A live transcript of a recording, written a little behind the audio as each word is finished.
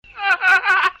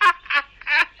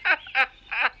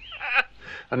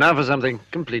And now for something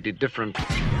completely different.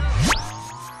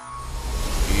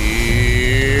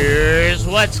 Here's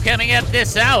what's coming up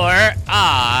this hour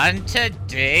on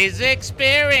today's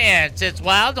experience. It's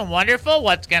wild and wonderful.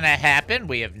 What's going to happen?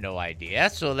 We have no idea.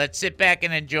 So let's sit back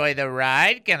and enjoy the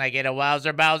ride. Can I get a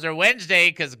Wowzer Bowser Wednesday?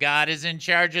 Because God is in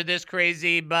charge of this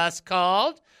crazy bus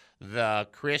called the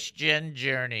Christian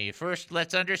Journey. First,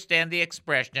 let's understand the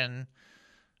expression,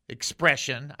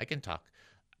 I can talk,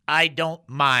 I don't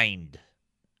mind,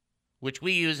 which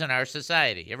we use in our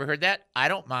society. You ever heard that? I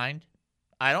don't mind.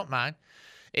 I don't mind.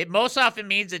 It most often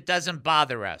means it doesn't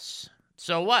bother us.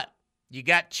 So what? You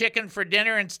got chicken for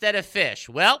dinner instead of fish.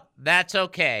 Well, that's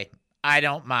okay. I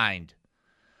don't mind.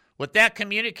 What that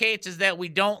communicates is that we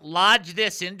don't lodge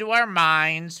this into our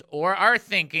minds or our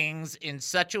thinkings in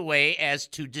such a way as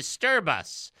to disturb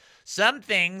us. Some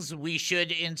things we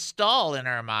should install in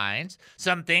our minds.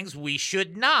 Some things we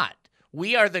should not.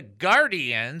 We are the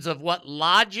guardians of what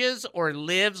lodges or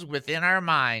lives within our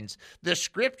minds. The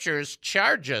scriptures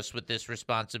charge us with this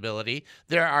responsibility.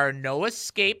 There are no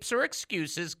escapes or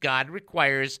excuses. God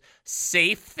requires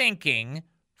safe thinking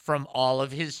from all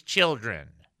of his children.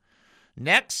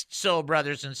 Next, so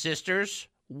brothers and sisters,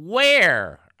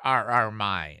 where are our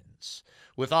minds?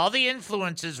 With all the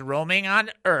influences roaming on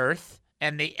earth,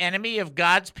 and the enemy of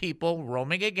God's people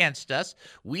roaming against us,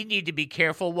 we need to be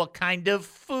careful what kind of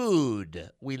food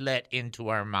we let into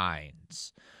our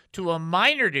minds. To a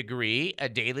minor degree, a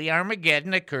daily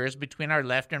Armageddon occurs between our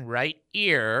left and right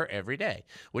ear every day.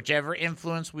 Whichever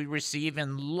influence we receive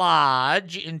and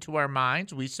lodge into our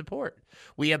minds, we support.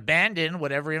 We abandon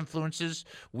whatever influences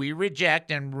we reject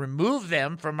and remove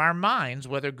them from our minds,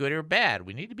 whether good or bad.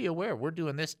 We need to be aware we're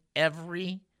doing this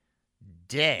every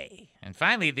day. And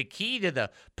finally, the key to the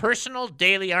personal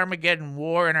daily Armageddon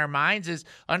war in our minds is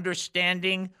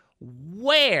understanding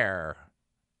where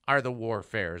are the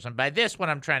warfares. And by this, what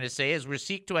I'm trying to say is we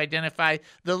seek to identify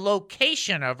the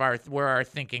location of where our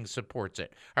thinking supports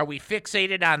it. Are we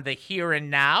fixated on the here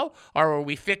and now, or are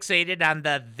we fixated on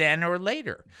the then or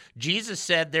later? Jesus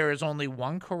said there is only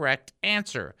one correct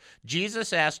answer.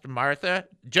 Jesus asked Martha,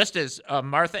 just as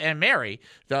Martha and Mary,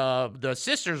 the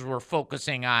sisters were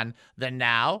focusing on the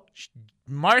now.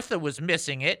 Martha was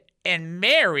missing it, and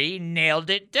Mary nailed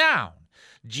it down.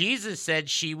 Jesus said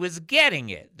she was getting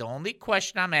it. The only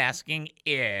question I'm asking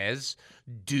is,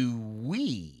 do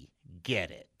we get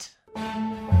it?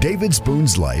 David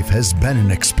Spoon's life has been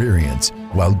an experience.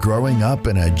 While growing up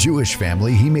in a Jewish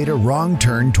family, he made a wrong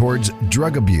turn towards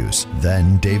drug abuse.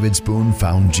 Then David Spoon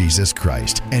found Jesus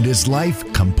Christ, and his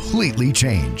life completely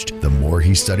changed. The more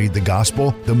he studied the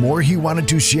gospel, the more he wanted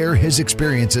to share his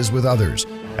experiences with others.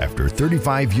 After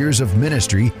 35 years of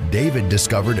ministry, David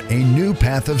discovered a new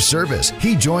path of service.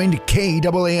 He joined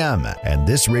KAAM, and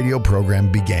this radio program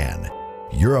began.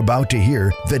 You're about to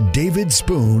hear the David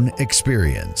Spoon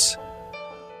Experience.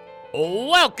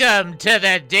 Welcome to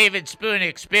the David Spoon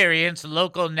Experience,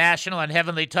 local, national, and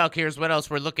heavenly talk. Here's what else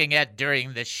we're looking at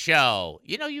during the show.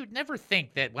 You know, you'd never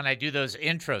think that when I do those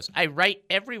intros, I write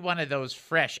every one of those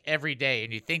fresh every day,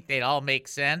 and you think they'd all make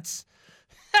sense?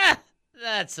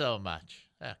 Not so much.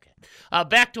 Okay.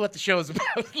 Back to what the show is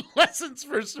about. Lessons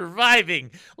for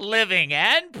surviving, living,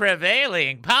 and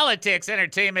prevailing. Politics,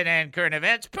 entertainment, and current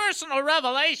events. Personal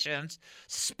revelations.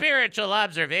 Spiritual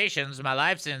observations. My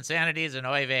life's insanities and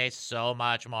oy vey. So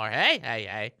much more.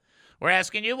 Hey. We're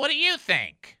asking you, what do you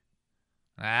think?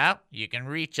 Well, you can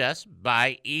reach us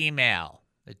by email.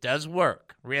 It does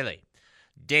work, really.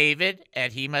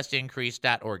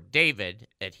 David@hemustincrease.org.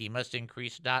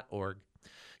 David@hemustincrease.org.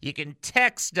 You can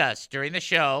text us during the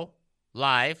show,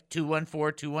 live,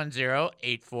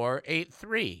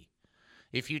 214-210-8483.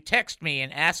 If you text me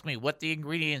and ask me what the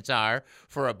ingredients are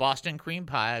for a Boston cream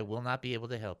pie, I will not be able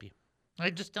to help you.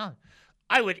 I just don't.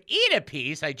 I would eat a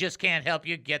piece. I just can't help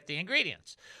you get the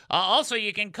ingredients. Also,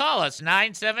 you can call us,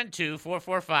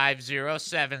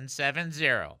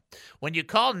 972-445-0770. When you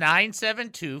call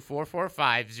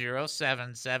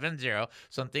 972-445-0770,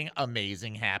 something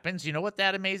amazing happens. You know what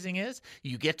that amazing is?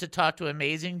 You get to talk to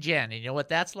Amazing Jen. And you know what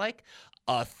that's like?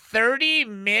 A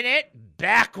 30-minute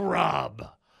back rub.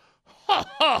 Ho,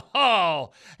 ho,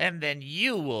 ho. And then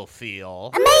you will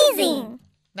feel amazing.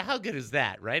 Now, how good is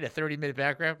that, right? A 30-minute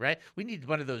back rub, right? We need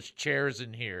one of those chairs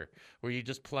in here where you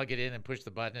just plug it in and push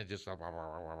the button and just...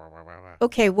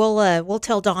 Okay, we'll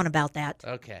tell Dawn about that.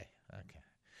 Okay.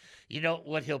 You know,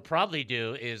 what he'll probably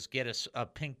do is get us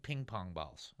pink ping pong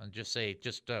balls and just say,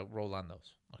 roll on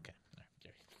those. Okay.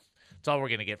 That's all we're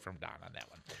going to get from Don on that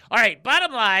one. All right,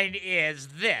 bottom line is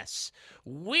this.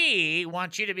 We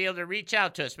want you to be able to reach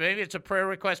out to us. Maybe it's a prayer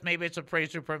request. Maybe it's a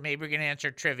praise report. Maybe we're going to answer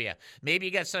trivia. Maybe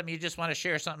you got something you just want to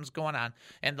share, something's going on,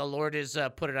 and the Lord has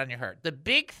put it on your heart. The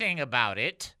biggest thing about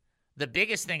it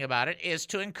is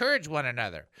to encourage one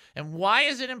another. And why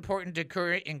is it important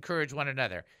to encourage one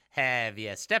another? Have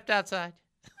you stepped outside?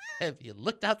 Have you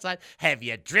looked outside? Have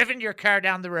you driven your car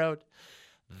down the road?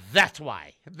 That's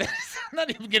why. I'm not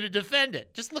even going to defend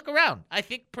it. Just look around. I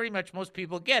think pretty much most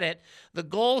people get it. The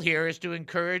goal here is to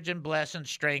encourage and bless and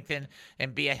strengthen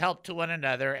and be a help to one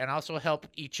another and also help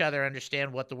each other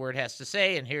understand what the word has to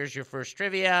say. And here's your first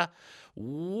trivia.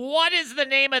 What is the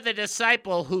name of the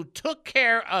disciple who took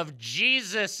care of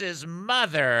Jesus'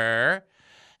 mother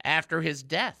after his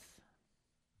death?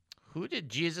 Who did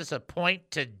Jesus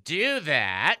appoint to do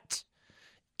that?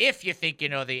 If you think you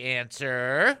know the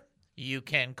answer, you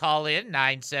can call in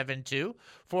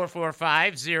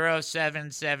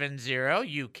 972-445-0770.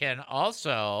 You can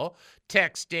also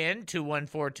text in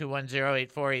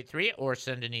 214-210-8483 or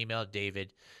send an email,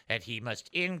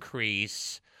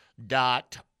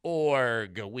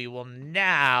 david@hemustincrease.org. We will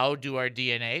now do our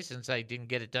DNA since I didn't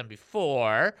get it done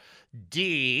before.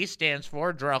 D stands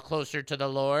for draw closer to the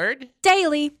Lord.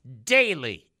 Daily.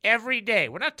 Daily. Every day.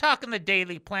 We're not talking the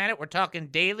Daily Planet. We're talking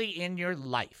daily in your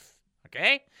life.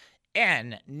 Okay?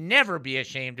 N, never be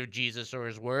ashamed of Jesus or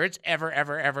his words. Ever,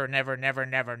 ever, ever, never, never,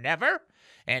 never, never.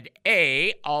 And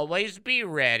A, always be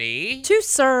ready. To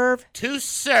serve. To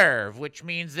serve, which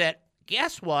means that,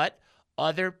 guess what?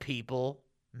 Other people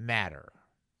matter.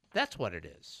 That's what it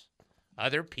is.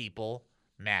 Other people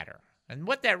matter. And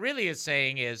what that really is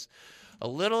saying is a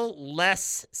little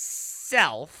less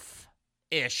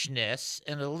selfishness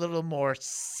and a little more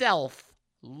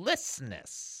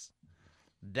selflessness.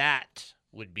 That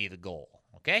would be the goal,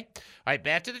 okay? All right,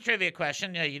 back to the trivia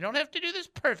question. You don't have to do this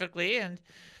perfectly, and,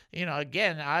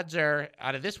 again, odds are,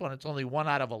 out of this one, it's only 1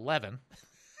 out of 11.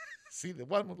 See, the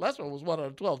last one was 1 out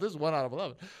of 12. This is 1 out of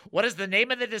 11. What is the name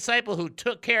of the disciple who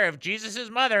took care of Jesus'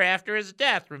 mother after his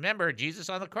death? Remember, Jesus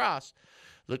on the cross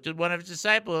looked at one of his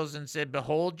disciples and said,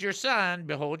 behold your son,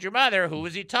 behold your mother. Who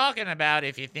was he talking about?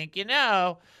 If you think you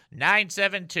know,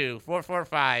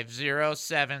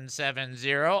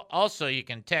 972-445-0770. Also, you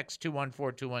can text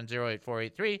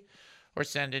 214-210-8483 or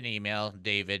send an email,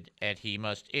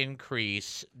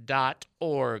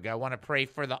 david@hemustincrease.org. I want to pray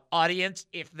for the audience,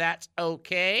 if that's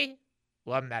okay.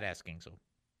 Well, I'm not asking so.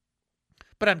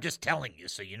 But I'm just telling you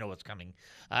so you know what's coming.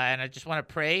 And I just want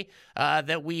to pray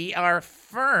that we are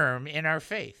firm in our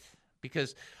faith.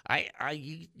 Because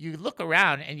you look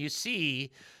around and you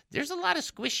see there's a lot of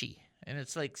squishy. And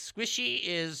it's like squishy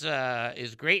is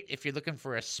great if you're looking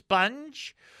for a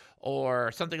sponge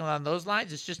or something along those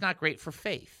lines. It's just not great for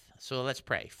faith. So let's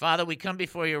pray. Father, we come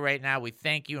before you right now. We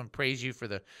thank you and praise you for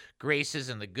the graces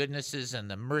and the goodnesses and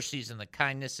the mercies and the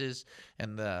kindnesses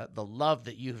and the love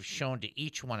that you have shown to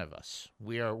each one of us.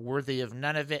 We are worthy of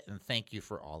none of it, and thank you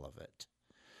for all of it.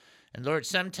 And Lord,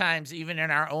 sometimes even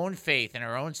in our own faith, in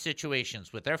our own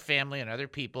situations, with our family and other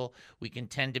people, we can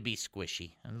tend to be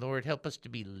squishy. And Lord, help us to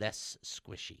be less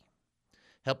squishy.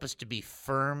 Help us to be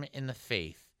firm in the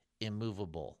faith,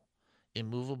 immovable,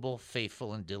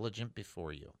 faithful, and diligent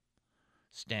before you.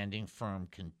 Standing firm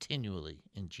continually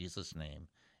in Jesus' name.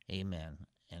 Amen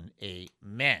and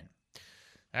amen.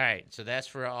 All right, so that's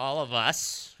for all of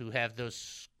us who have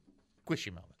those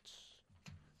squishy moments.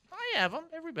 I have them.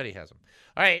 Everybody has them.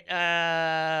 All right.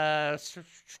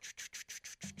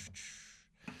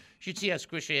 You should see how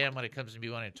squishy I am when it comes to me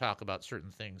wanting to talk about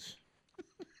certain things.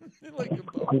 I'm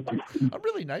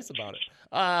really nice about it.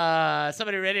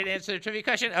 Somebody ready to answer the trivia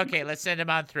question? Okay, let's send him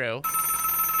on through.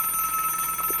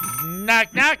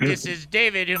 Knock, knock. This is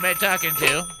David. Who am I talking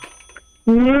to?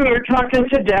 You're talking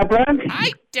to Deborah.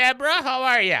 Hi, Deborah. How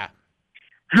are you?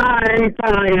 Hi, I'm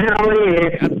fine. How are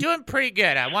you? I'm doing pretty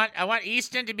good. I want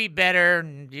Easton to be better.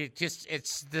 And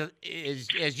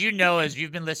as you know, as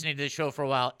you've been listening to the show for a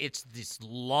while, it's this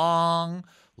long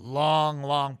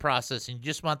process, and you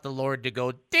just want the Lord to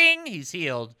go, ding, he's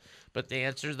healed. But the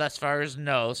answer thus far is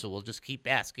no, so we'll just keep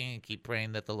asking and keep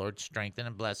praying that the Lord strengthen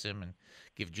and bless him and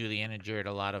give Julianne and Jared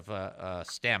a lot of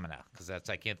stamina, because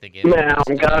I can't think of anything else.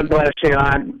 God bless you.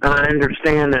 I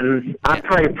understand, and I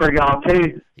pray for y'all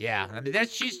too. Yeah, I mean,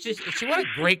 she was a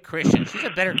great Christian. She's a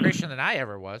better Christian than I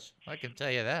ever was. I can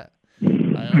tell you that.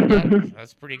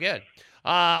 That's pretty good.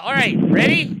 All right,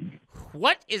 ready?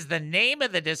 What is the name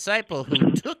of the disciple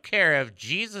who took care of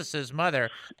Jesus' mother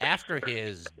after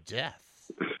his death?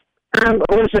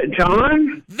 Was it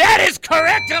John? That is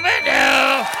correct,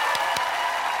 Amanda!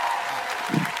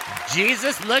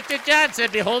 Jesus looked at John,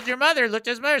 said, behold your mother. Looked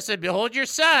at his mother, said, behold your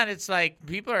son. It's like,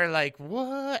 people are like,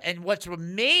 what? And what's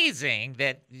amazing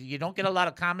that you don't get a lot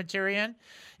of commentary in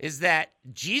is that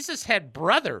Jesus had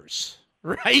brothers.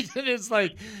 Right? And it's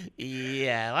like,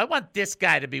 yeah, I want this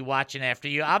guy to be watching after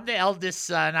you. I'm the eldest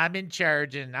son. I'm in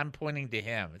charge, and I'm pointing to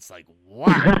him. It's like, wow.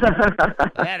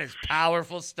 That is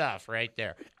powerful stuff right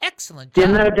there. Excellent job.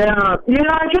 No doubt.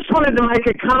 I just wanted to make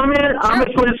a comment. Sure. I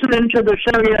was listening to the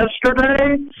show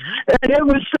yesterday, and it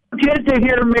was so good to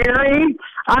hear Mary.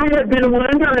 I had been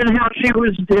wondering how she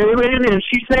was doing, and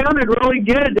she sounded really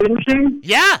good, didn't she?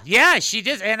 Yeah, she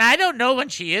did. And I don't know when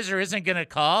she is or isn't going to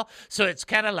call, so it's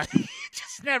kind of like...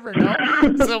 just never know.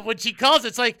 So when she calls,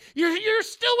 it's like, you're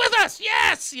still with us.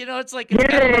 Yes. It's like it's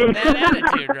kind of like that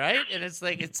attitude, right? And it's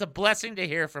like, it's a blessing to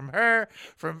hear from her,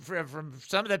 from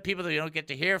some of the people that we don't get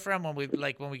to hear from when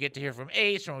we get to hear from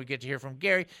Ace, when we get to hear from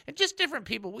Gary, and just different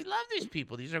people. We love these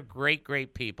people. These are great,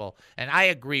 great people. And I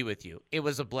agree with you. It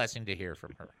was a blessing to hear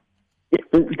from her.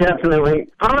 Definitely.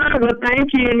 All right. Well, thank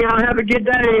you, and y'all have a good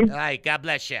day. All right. God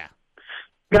bless you.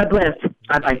 God bless.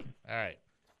 Bye-bye. All right.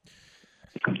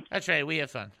 That's right. We have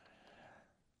fun.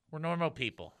 We're normal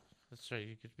people. That's right.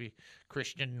 You could be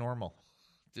Christian normal.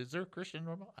 Is there a Christian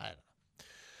normal? I don't know.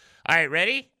 All right.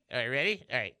 Ready? All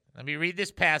right. Let me read this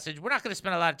passage. We're not going to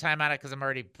spend a lot of time on it because I'm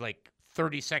already like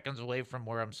 30 seconds away from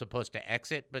where I'm supposed to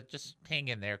exit. But just hang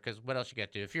in there because what else you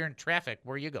got to do? If you're in traffic,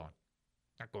 where are you going?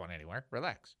 Not going anywhere.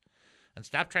 Relax. And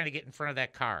stop trying to get in front of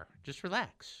that car. Just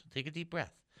relax. Take a deep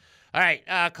breath. All right,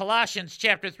 Colossians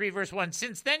chapter 3, verse 1.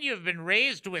 Since then you have been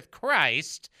raised with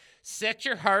Christ, set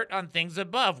your heart on things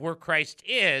above, where Christ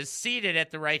is, seated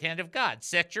at the right hand of God.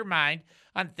 Set your mind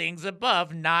on things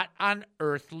above, not on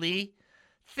earthly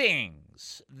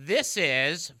things. This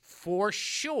is, for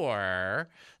sure,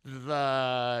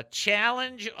 the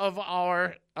challenge of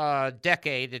our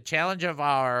decade, the challenge of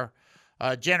our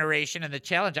generation, and the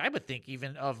challenge, I would think,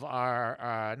 even of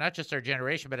our, not just our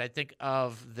generation, but I think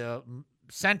of the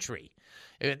century.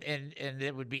 And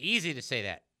it would be easy to say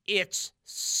that. It's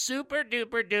super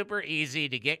duper duper easy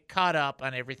to get caught up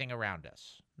on everything around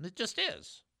us. It just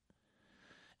is.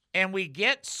 And we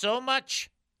give so much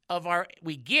of our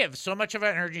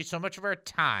energy, so much of our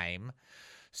time,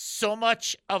 so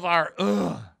much of our,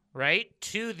 right,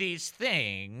 to these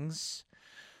things.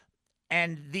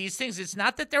 And these things, it's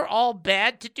not that they're all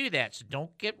bad to do that, so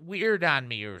don't get weird on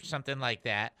me or something like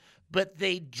that, but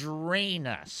they drain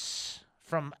us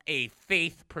from a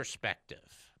faith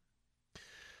perspective.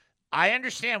 I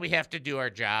understand we have to do our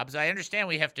jobs. I understand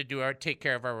we have to take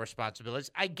care of our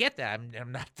responsibilities. I get that.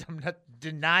 I'm not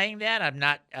denying that. I'm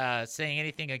not saying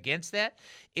anything against that.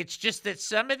 It's just that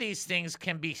some of these things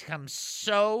can become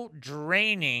so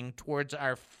draining towards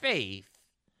our faith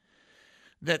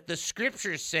that the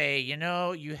scriptures say,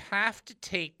 you have to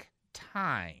take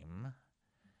time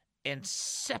and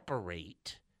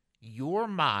separate your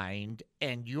mind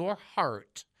and your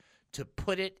heart to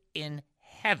put it in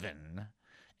heaven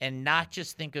and not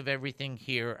just think of everything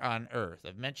here on earth.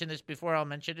 I've mentioned this before. I'll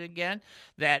mention it again,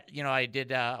 that, I did,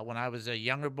 when I was a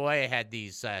younger boy, I had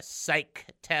these psych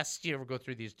tests. You ever go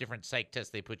through these different psych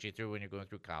tests they put you through when you're going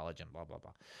through college and blah, blah,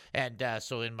 blah. And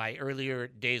so in my earlier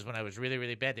days when I was really,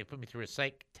 really bad, they put me through a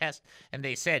psych test, and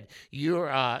they said,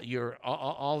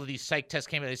 all of these psych tests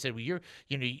came out. They said, well,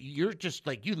 you're just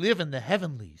like, you live in the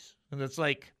heavenlies. And it's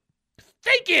like,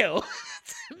 thank you.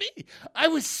 I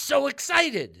was so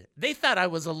excited. They thought I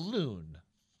was a loon.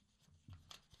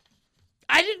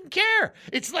 I didn't care.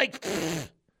 It's like,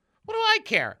 what do I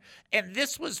care? And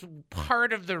this was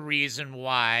part of the reason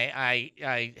why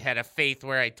I had a faith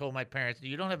where I told my parents,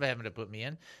 you don't have a heaven to put me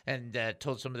in, and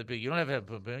told some of the people, you don't have a heaven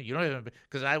to put me in, you don't have heaven,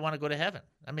 because I want to go to heaven.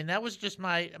 I mean, that was just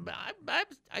I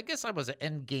guess I was an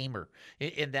end gamer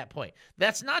in that point.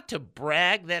 That's not to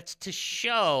brag. That's to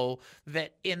show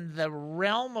that in the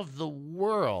realm of the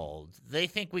world, they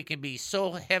think we can be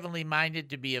so heavenly minded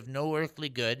to be of no earthly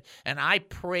good. And I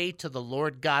pray to the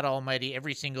Lord God Almighty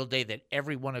every single day that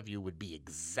every one of you would be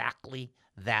exactly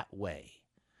that way.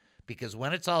 Because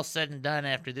when it's all said and done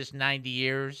after this 90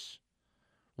 years,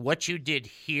 what you did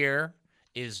here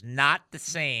is not the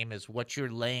same as what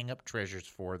you're laying up treasures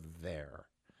for there.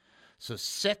 So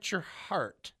set your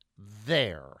heart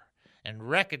there and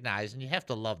recognize, and you have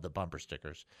to love the bumper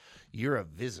stickers, you're a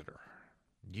visitor.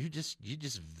 You just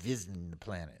visiting the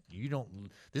planet.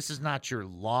 This is not your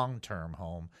long-term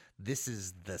home. This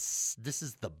is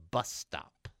the bus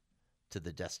stop to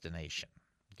the destination.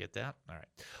 Get that? All right.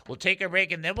 We'll take a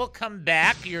break, and then we'll come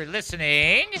back. You're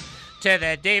listening to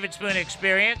the David Spoon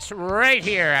Experience right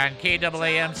here on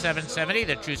KAAM 770,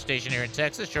 the Truth Station here in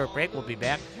Texas. Short break. We'll be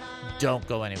back. Don't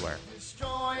go anywhere.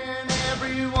 Destroying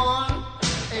everyone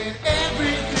and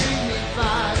everything we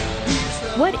find.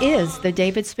 What is the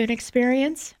David Spoon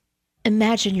Experience?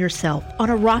 Imagine yourself on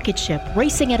a rocket ship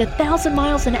racing at 1,000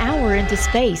 miles an hour into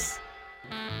space.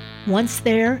 Once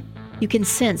there, you can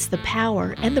sense the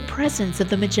power and the presence of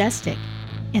the majestic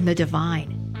and the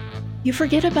divine. You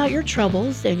forget about your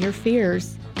troubles and your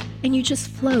fears, and you just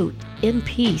float in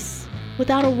peace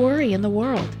without a worry in the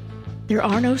world. There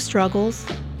are no struggles,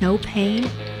 no pain,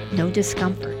 no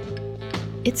discomfort.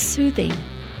 It's soothing,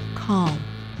 calm,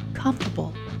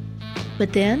 comfortable.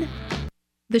 But then,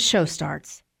 the show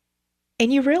starts.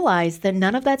 And you realize that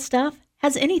none of that stuff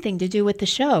has anything to do with the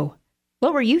show.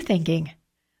 What were you thinking?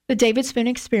 The David Spoon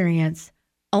Experience,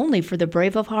 only for the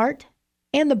brave of heart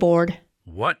and the bored.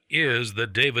 What is the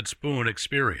David Spoon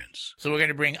Experience? So we're going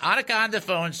to bring Annika on the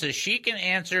phone so she can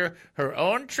answer her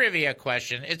own trivia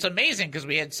question. It's amazing because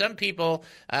we had some people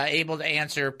able to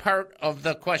answer part of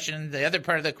the question, the other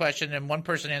part of the question, and one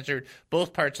person answered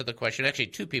both parts of the question. Actually,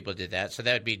 two people did that, so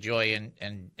that would be Joy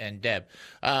and Deb.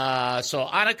 So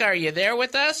Annika, are you there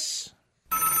with us?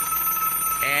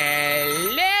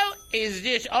 Hello? Is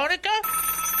this Annika?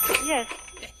 Yes.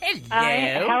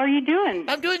 Hello. How are you doing?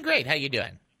 I'm doing great. How you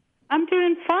doing? I'm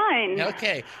doing fine.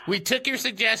 Okay. We took your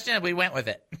suggestion and we went with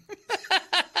it.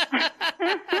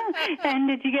 And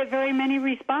did you get very many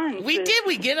responses? We did.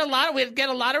 We get a lot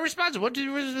of responses. What did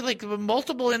like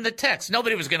multiple in the text?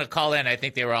 Nobody was going to call in. I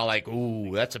think they were all like,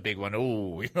 "Ooh, that's a big one."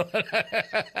 Ooh. But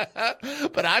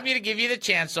I'm going to give you the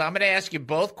chance. So I'm going to ask you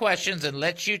both questions and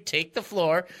let you take the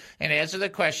floor and answer the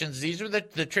questions. These were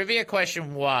the trivia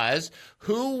question was,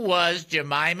 who was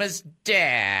Jemima's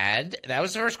dad? That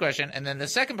was the first question. And then the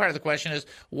second part of the question is,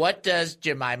 what does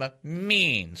Jemima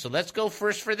mean? So let's go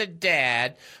first for the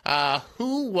dad.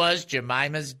 Who was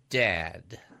Jemima's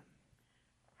dad?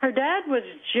 Her dad was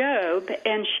Job,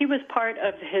 and she was part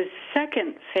of his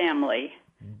second family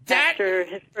after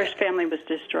his first family was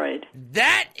destroyed.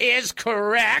 That is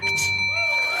correct.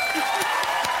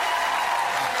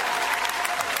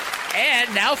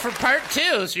 And now for part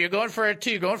two. So you're going for a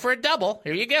two. You're going for a double.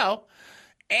 Here you go.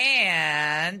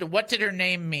 And what did her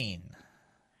name mean?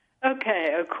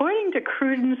 Okay, according to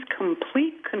Cruden's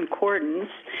Complete Concordance,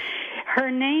 her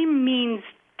name means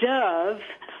dove,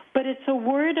 but it's a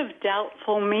word of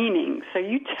doubtful meaning. So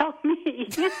you tell me.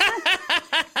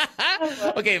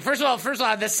 Okay, first of all,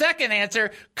 the second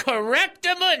answer,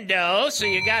 correctamundo. So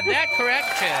you got that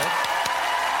correct too.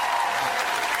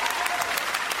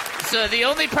 So the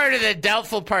only part of the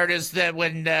doubtful part is that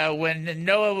when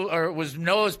Noah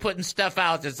was putting stuff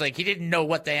out, it's like he didn't know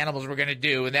what the animals were going to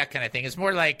do and that kind of thing. It's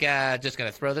more like just going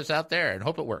to throw this out there and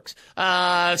hope it works.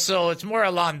 So it's more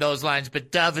along those lines.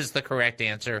 But dove is the correct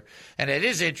answer, and it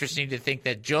is interesting to think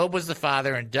that Job was the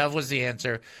father and dove was the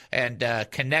answer, and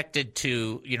connected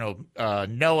to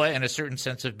Noah in a certain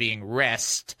sense of being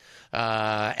rest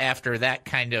after that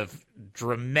kind of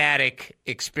dramatic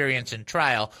experience and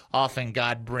trial. Often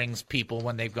God brings people,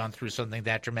 when they've gone through something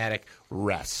that dramatic,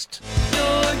 rest.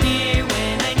 You're here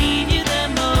when I need you the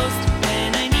most,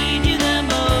 when I need you the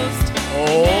most.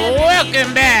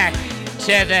 Welcome back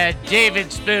to the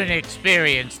David Spoon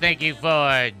Experience. Thank you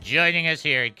for joining us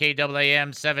here at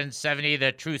KAAM 770,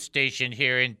 the truth station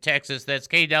here in Texas. That's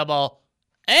KAAM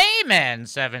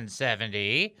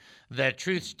 770, the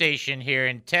truth station here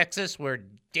in Texas, where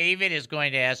David is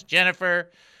going to ask Jennifer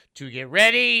to get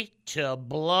ready to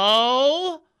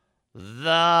blow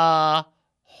the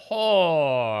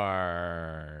horn.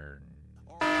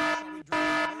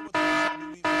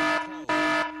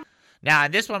 Now,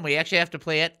 on this one, we actually have to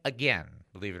play it again,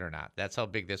 believe it or not. That's how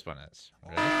big this one is.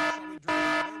 Ready?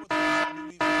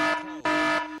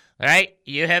 All right,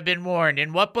 you have been warned.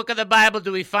 In what book of the Bible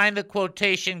do we find the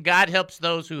quotation, God helps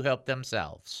those who help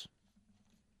themselves?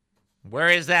 Where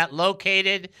is that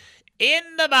located in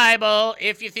the Bible?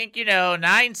 If you think you know,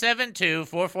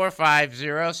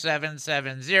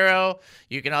 972-445-0770.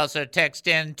 You can also text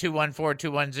in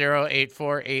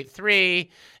 214-210-8483.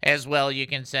 As well, you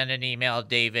can send an email,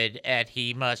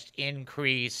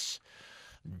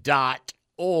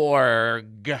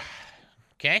 david@hemustincrease.org.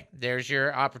 Okay, there's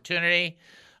your opportunity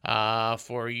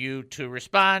for you to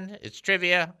respond. It's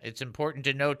trivia. It's important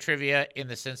to know trivia in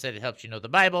the sense that it helps you know the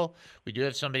Bible. We do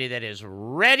have somebody that is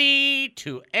ready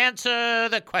to answer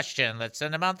the question. Let's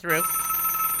send them on through.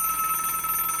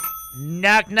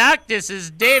 Knock, knock. This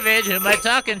is David. Who am I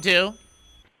talking to?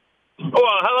 Well,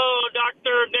 hello,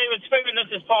 Dr. David Spoon. This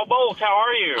is Paul Bolt. How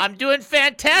are you? I'm doing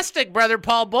fantastic, Brother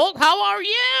Paul Bolt. How are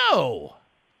you?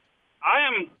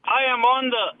 I am on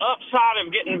the upside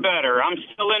of getting better. I'm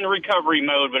still in recovery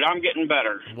mode, but I'm getting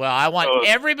better. Well, I want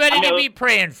everybody to be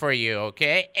praying for you,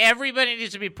 okay? Everybody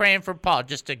needs to be praying for Paul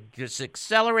just to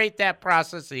accelerate that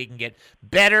process so he can get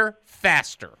better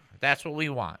faster. That's what we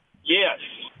want. Yes.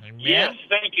 Amen? Yes,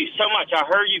 thank you so much. I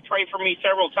heard you pray for me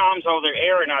several times over the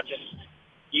air, and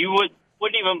you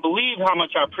wouldn't even believe how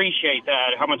much I appreciate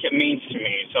that, how much it means to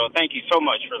me. So thank you so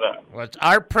much for that. Well, it's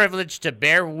our privilege to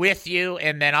bear with you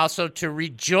and then also to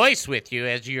rejoice with you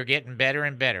as you're getting better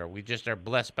and better. We just are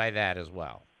blessed by that as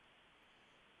well.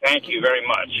 Thank you very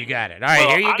much. You got it. All right,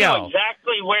 here you go. I know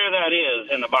exactly where that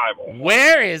is in the Bible.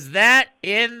 Where is that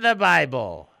in the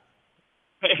Bible?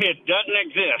 It doesn't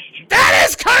exist. That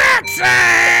is correct,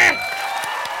 sir!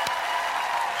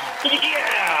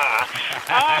 Yeah!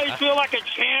 I always feel like a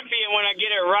champion when I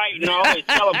get it right and all this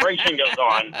celebration goes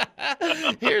on.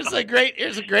 Here's a great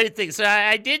thing. So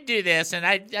I did do this, and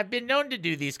I've been known to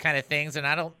do these kind of things, and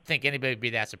I don't think anybody would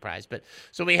be that surprised. But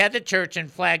so we had the church in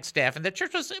Flagstaff, and the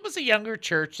church was a younger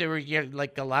church. There were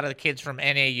like a lot of the kids from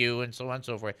NAU and so on and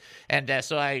so forth. And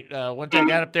so I one time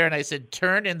got up there and I said,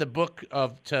 "Turn in the book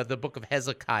of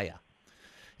Hezekiah."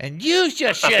 And you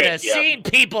just should have seen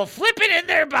people flipping in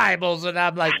their Bibles. And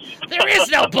I'm like, there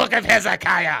is no book of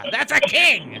Hezekiah. That's a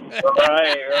king.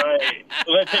 Right.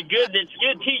 Well, it's good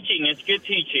teaching. It's good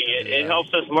teaching. It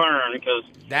helps us learn because,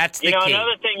 that's the key.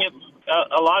 Another thing,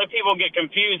 a lot of people get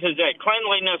confused is that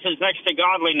cleanliness is next to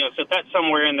godliness, if that's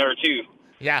somewhere in there too.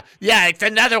 Yeah, it's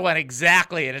another one,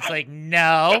 exactly. And it's like,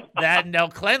 no,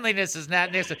 cleanliness is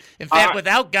not necessary. In fact,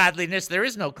 without godliness, there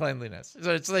is no cleanliness.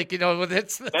 So it's like,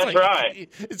 that's like, right.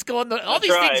 It's going all that's these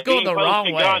right. things going the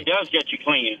wrong way. God does get you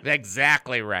clean.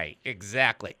 Exactly right.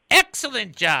 Exactly.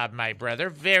 Excellent job, my brother.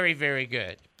 Very, very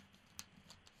good.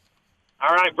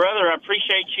 All right, brother. I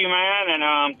appreciate you, man,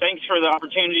 and thanks for the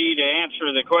opportunity to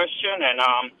answer the question. And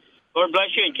Lord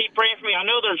bless you, and keep praying for me. I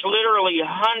know there's literally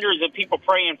hundreds of people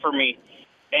praying for me.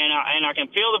 And I can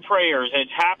feel the prayers. It's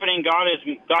happening. God is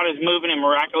moving in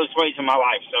miraculous ways in my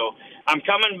life. So I'm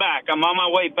coming back. I'm on my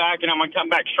way back, and I'm going to come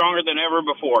back stronger than ever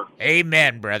before.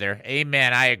 Amen, brother.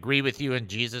 Amen. I agree with you in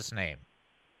Jesus' name.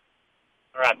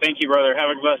 All right. Thank you, brother. Have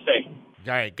a blessed day.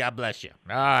 All right. God bless you.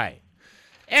 All right.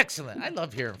 Excellent. I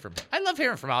love hearing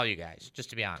from all you guys, just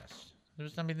to be honest.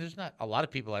 There's not a lot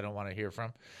of people I don't want to hear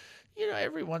from.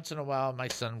 Every once in a while, my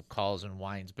son calls and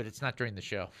whines, but it's not during the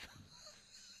show.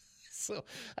 So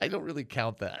I don't really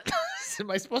count that.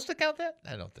 Am I supposed to count that?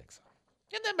 I don't think so.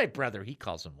 And then my brother, he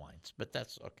calls and whines, but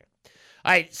that's okay.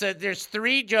 All right, so there's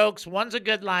 3 jokes. One's a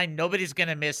good line. Nobody's going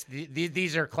to miss.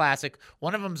 These are classic.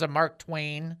 One of them's a Mark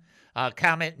Twain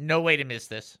comment. No way to miss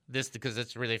this because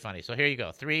it's really funny. So here you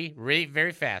go. 3, really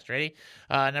very fast. Ready?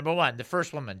 Number 1, the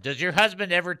first woman. Does your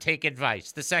husband ever take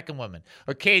advice? The second woman.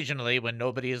 Occasionally when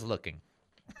nobody is looking.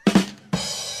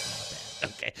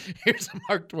 Okay, here's a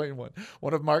Mark Twain one.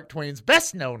 One of Mark Twain's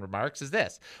best-known remarks is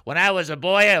this. When I was a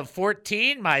boy of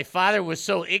 14, my father was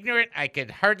so ignorant I could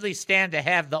hardly stand to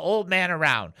have the old man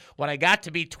around. When I got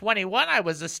to be 21, I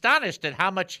was astonished at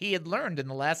how much he had learned in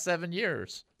the last 7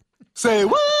 years. Say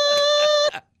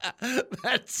what?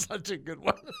 That's such a good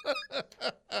one.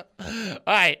 All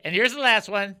right, and here's the last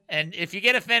one. And if you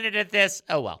get offended at this,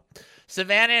 oh well.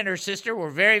 Savannah and her sister were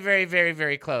very, very, very,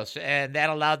 very close, and that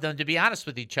allowed them to be honest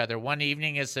with each other. One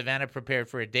evening, as Savannah prepared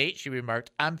for a date, she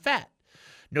remarked, "I'm fat."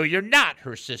 "No, you're not,"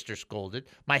 her sister scolded.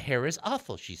 "My hair is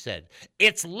awful," she said.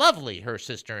 "It's lovely," her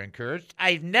sister encouraged.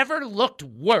 "I've never looked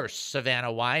worse,"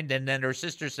 Savannah whined, and then her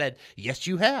sister said, "Yes,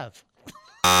 you have."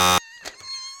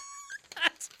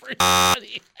 That's pretty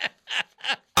funny.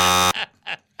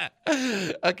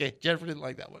 Okay, Jennifer didn't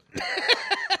like that one.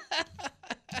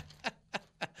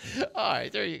 All right,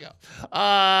 there you go.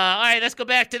 All right, let's go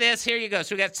back to this. Here you go.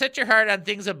 So we got set your heart on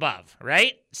things above,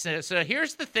 right? So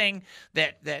here's the thing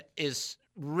that is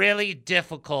really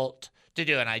difficult to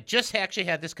do. And I just actually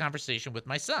had this conversation with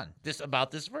my son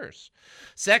about this verse.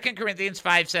 2 Corinthians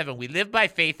 5:7, we live by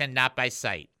faith and not by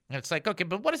sight. And it's like, okay,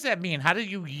 but what does that mean? How do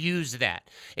you use that?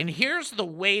 And here's the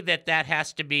way that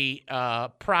has to be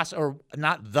processed, or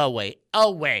not the way,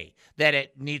 a way that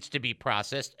it needs to be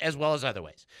processed, as well as other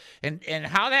ways. And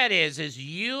how that is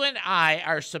you and I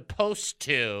are supposed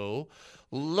to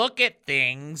look at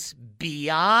things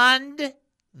beyond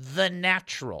the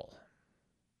natural.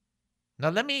 Now,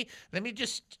 let me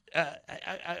just,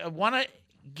 I want to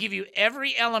give you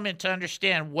every element to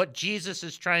understand what Jesus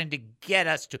is trying to get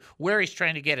us to, where he's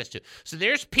trying to get us to. So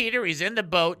there's Peter. He's in the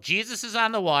boat. Jesus is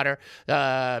on the water.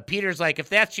 Peter's like, if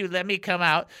that's you, let me come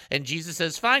out. And Jesus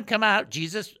says, fine, come out.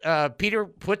 Peter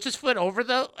puts his foot over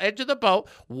the edge of the boat,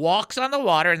 walks on the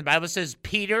water. And the Bible says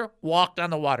Peter walked on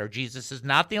the water. Jesus is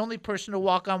not the only person to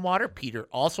walk on water. Peter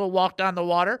also walked on the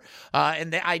water.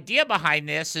 And the idea behind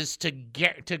this is to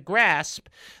grasp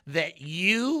that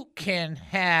you can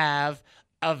have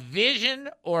a vision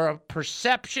or a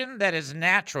perception that is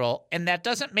natural, and that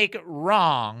doesn't make it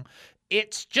wrong.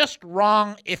 It's just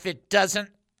wrong if it doesn't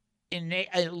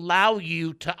allow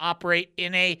you to operate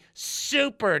in a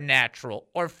supernatural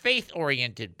or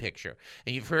faith-oriented picture.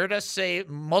 And you've heard us say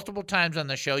multiple times on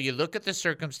the show, you look at the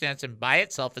circumstance and by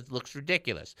itself it looks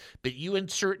ridiculous. But you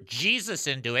insert Jesus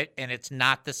into it and it's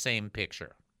not the same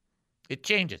picture. It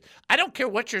changes. I don't care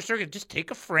what your circuit. Just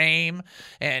take a frame,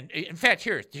 and in fact,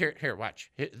 here,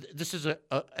 watch. This is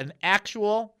an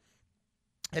actual.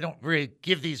 I don't really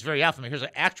give these very often. Here's an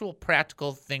actual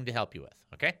practical thing to help you with.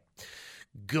 Okay,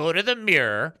 go to the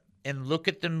mirror and look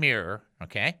at the mirror.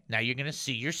 Okay, now you're going to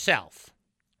see yourself,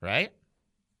 right?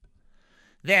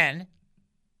 Then,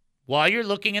 while you're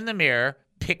looking in the mirror,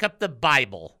 pick up the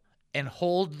Bible and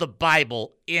hold the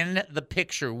Bible in the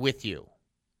picture with you.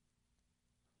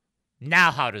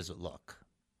 Now how does it look?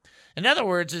 In other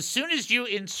words, as soon as you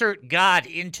insert God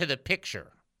into the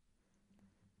picture,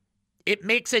 it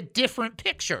makes a different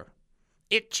picture.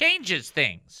 It changes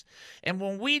things. And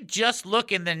when we just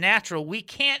look in the natural, we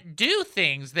can't do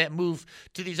things that move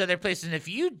to these other places. And if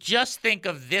you just think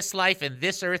of this life and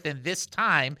this earth and this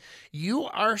time, you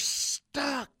are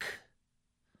stuck.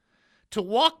 To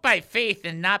walk by faith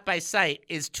and not by sight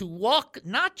is to walk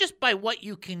not just by what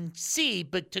you can see,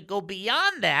 but to go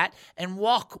beyond that and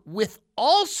walk with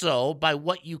also by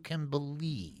what you can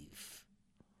believe.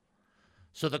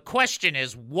 So the question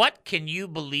is, what can you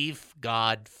believe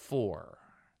God for?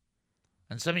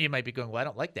 And some of you might be going, well, I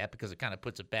don't like that because it kind of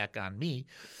puts it back on me.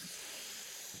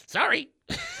 Sorry.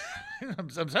 I'm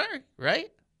sorry, right?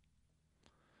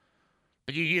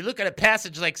 But you look at a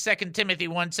passage like 2 Timothy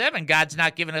 1:7, God's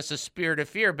not given us a spirit of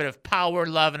fear, but of power,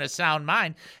 love, and a sound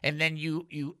mind. And then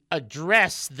you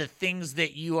address the things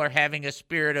that you are having a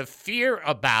spirit of fear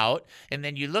about, and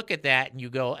then you look at that and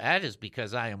you go, that is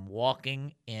because I am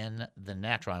walking in the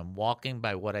natural. I'm walking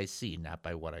by what I see, not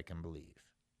by what I can believe.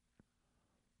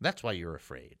 That's why you're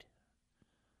afraid.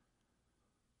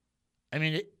 I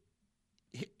mean,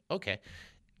 okay.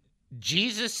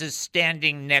 Jesus is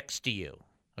standing next to you.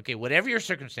 Okay, whatever your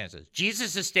circumstances,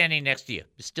 Jesus is standing next to you.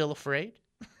 You still afraid?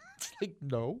 It's like,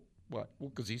 no. What? Well,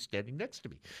 because he's standing next to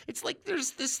me. It's like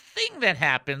there's this thing that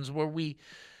happens where we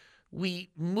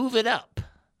move it up.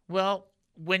 Well,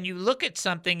 when you look at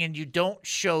something and you don't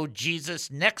show Jesus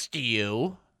next to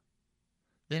you,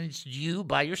 then it's you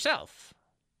by yourself.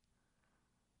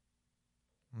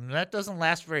 And that doesn't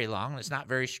last very long, and it's not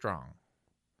very strong.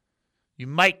 You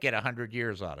might get 100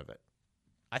 years out of it.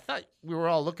 I thought we were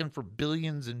all looking for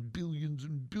billions and billions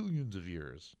and billions of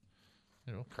years.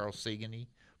 You know, Carl Sagan-y,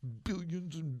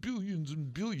 billions and billions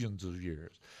and billions of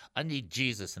years. I need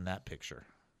Jesus in that picture.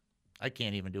 I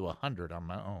can't even do 100 on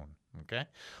my own, okay?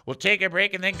 We'll take a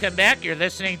break and then come back. You're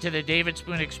listening to the David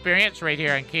Spoon Experience right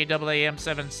here on KAAM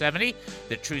 770,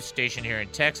 the truth station here in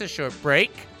Texas. Short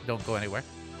break. Don't go anywhere.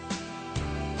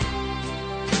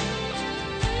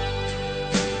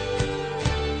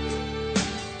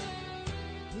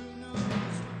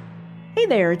 Hey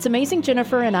there, it's Amazing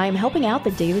Jennifer, and I am helping out the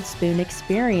David Spoon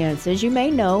Experience. As you may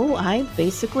know, I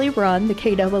basically run the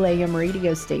KAAM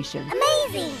radio station.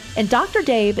 Amazing! And Dr.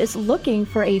 Dave is looking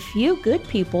for a few good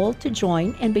people to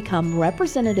join and become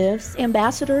representatives,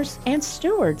 ambassadors, and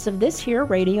stewards of this here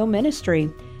radio ministry.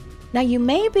 Now, you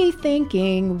may be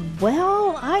thinking,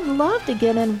 well, I'd love to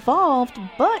get involved,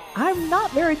 but I'm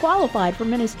not very qualified for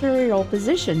ministerial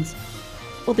positions.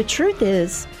 Well, the truth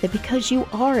is that because you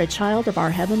are a child of our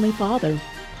Heavenly Father,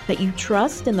 that you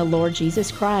trust in the Lord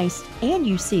Jesus Christ, and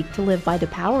you seek to live by the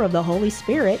power of the Holy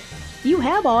Spirit, you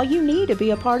have all you need to be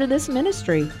a part of this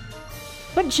ministry.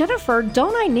 But Jennifer,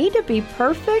 don't I need to be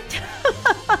perfect?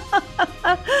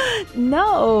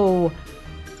 No.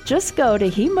 Just go to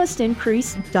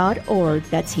hemustincrease.org.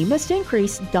 That's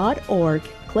hemustincrease.org.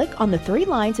 Click on the 3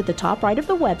 lines at the top right of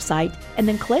the website, and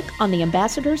then click on the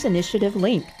Ambassadors Initiative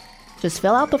link. Just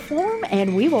fill out the form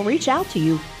and we will reach out to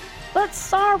you. But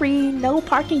sorry, no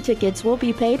parking tickets will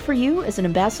be paid for you as an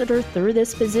ambassador through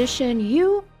this position.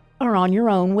 You are on your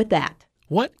own with that.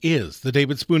 What is the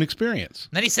David Spoon Experience?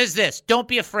 Then he says this, don't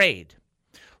be afraid.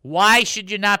 Why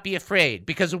should you not be afraid?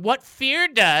 Because what fear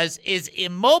does is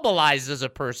immobilizes a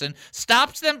person,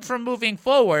 stops them from moving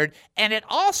forward, and it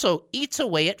also eats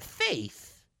away at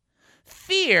faith.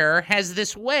 Fear has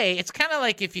this way. It's kind of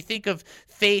like if you think of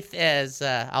faith as,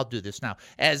 I'll do this now,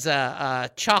 as a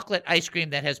chocolate ice cream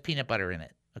that has peanut butter in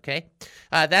it, okay?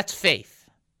 That's faith,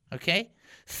 okay?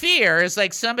 Fear is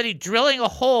like somebody drilling a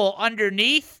hole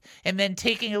underneath and then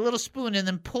taking a little spoon and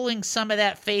then pulling some of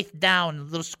that faith down, a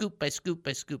little scoop by scoop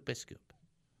by scoop by scoop.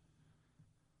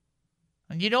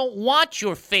 And you don't want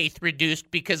your faith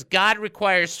reduced because God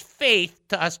requires faith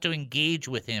to us to engage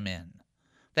with him in.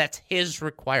 That's his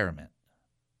requirement.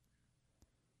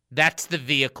 That's the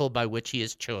vehicle by which he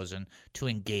has chosen to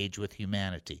engage with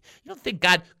humanity. You don't think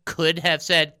God could have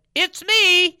said, "It's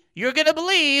me, you're going to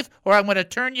believe, or I'm going to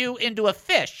turn you into a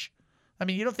fish"? I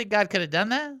mean, you don't think God could have done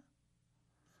that?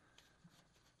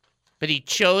 But he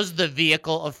chose the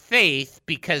vehicle of faith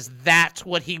because that's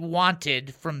what he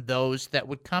wanted from those that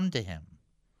would come to him.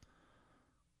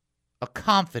 A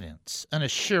confidence, an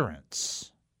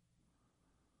assurance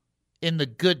in the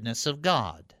goodness of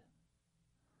God.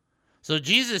 So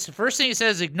Jesus, the first thing he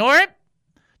says, ignore it.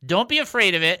 Don't be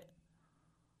afraid of it.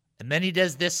 And then he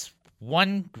does this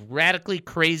one radically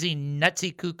crazy,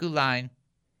 nutsy, cuckoo line.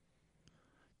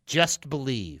 Just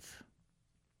believe.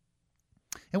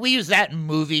 And we use that in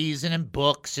movies and in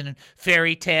books and in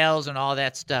fairy tales and all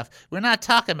that stuff. We're not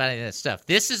talking about any of that stuff.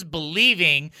 This is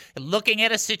believing, looking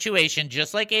at a situation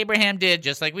just like Abraham did,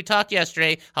 just like we talked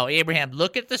yesterday, how Abraham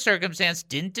looked at the circumstance,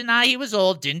 didn't deny he was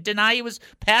old, didn't deny he was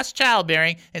past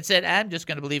childbearing, and said, I'm just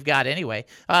going to believe God anyway.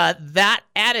 That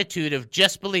attitude of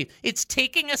just believe, it's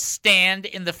taking a stand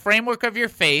in the framework of your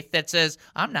faith that says,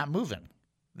 I'm not moving.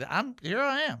 Here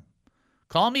I am.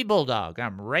 Call me Bulldog.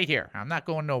 I'm right here. I'm not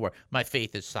going nowhere. My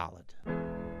faith is solid.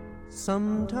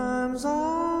 Sometimes hallelujah.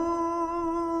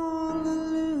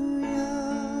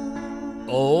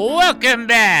 Welcome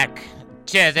back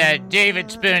to the David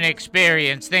Spoon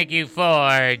Experience. Thank you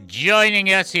for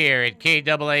joining us here at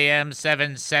KAAM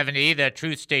 770, the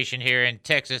truth station here in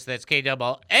Texas. That's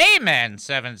KAAM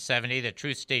 770, the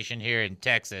truth station here in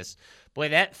Texas. Boy,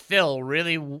 that fill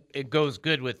really, it goes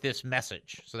good with this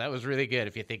message. So that was really good.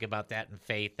 If you think about that in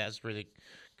faith, that's really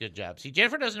good job. See,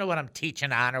 Jennifer doesn't know what I'm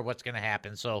teaching on or what's going to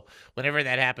happen. So whenever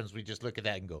that happens, we just look at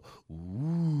that and go,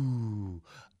 ooh,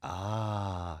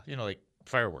 like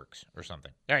fireworks or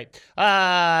something. All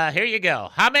right, here you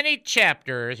go. How many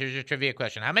chapters, here's your trivia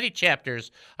question. How many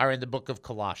chapters are in the book of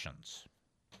Colossians?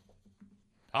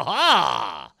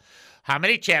 Aha! How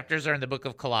many chapters are in the book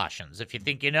of Colossians? If you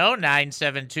think you know,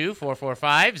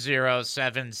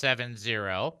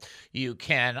 972-445-0770. You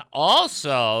can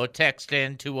also text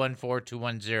in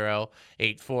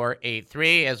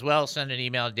 214-210-8483. As well, send an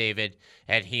email to David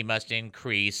at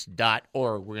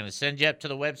hemustincrease.org. We're going to send you up to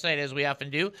the website, as we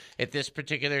often do at this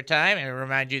particular time, and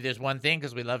remind you there's one thing,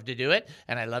 because we love to do it,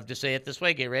 and I love to say it this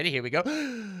way. Get ready. Here we go.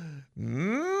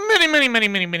 Many, many, many,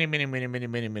 many, many, many, many, many,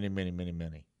 many, many, many, many,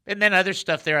 many. And then other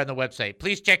stuff there on the website.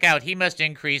 Please check out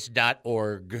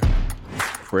hemustincrease.org.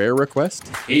 Prayer request?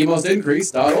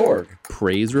 hemustincrease.org.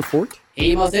 Praise report?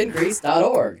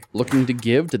 hemustincrease.org. Looking to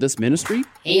give to this ministry?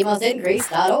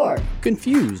 hemustincrease.org.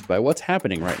 Confused by what's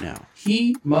happening right now?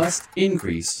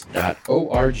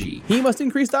 hemustincrease.org.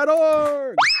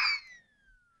 hemustincrease.org.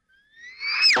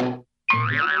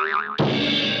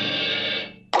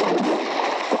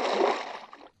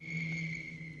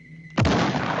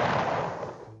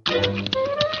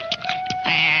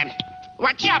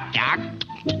 What's up, Doc?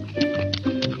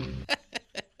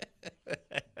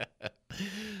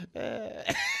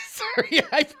 Sorry,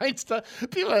 I find stuff.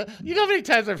 People, you know how many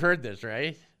times I've heard this,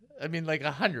 right? I mean, like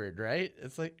 100, right?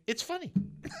 It's like, it's funny.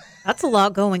 That's a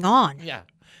lot going on. Yeah.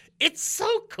 It's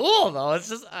so cool, though. It's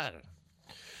just, I don't know.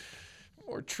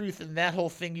 More truth in that whole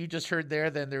thing you just heard there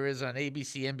than there is on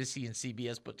ABC, NBC, and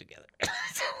CBS put together.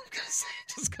 That's all I'm going to say.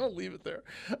 Just going to leave it there.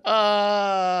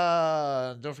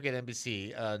 Don't forget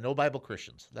NBC. No Bible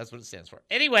Christians. That's what it stands for.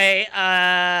 Anyway,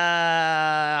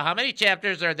 how many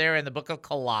chapters are there in the book of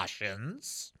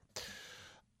Colossians?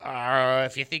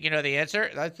 If you think you know the answer,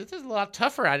 this is a lot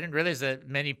tougher. I didn't realize that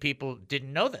many people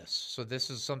didn't know this. So this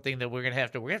is something that we're going to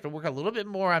have to work a little bit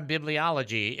more on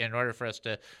bibliology in order for us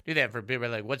to do that. For people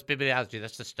like, what's bibliology?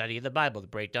 That's the study of the Bible, the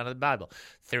breakdown of the Bible.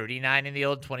 39 in the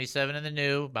Old, 27 in the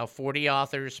New, about 40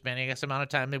 authors spending X amount of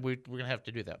time. We're going to have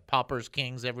to do that. Paupers,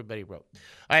 kings, everybody wrote.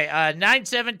 All right,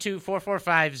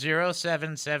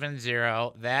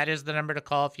 972-445-0770. That is the number to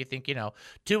call if you think you know.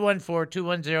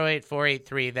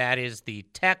 214-210-8483. That is the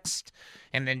text.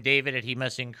 And then David at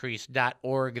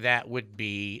hemustincrease.org, that would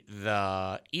be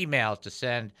the email to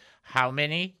send. How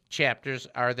many chapters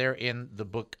are there in the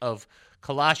book of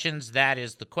Colossians? That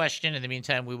is the question. In the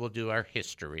meantime, we will do our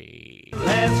history.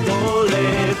 Let's go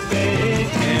living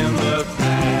in the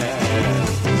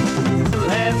past.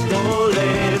 Let's go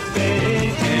living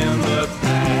in the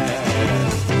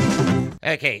past.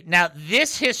 Okay, now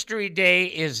this history day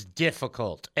is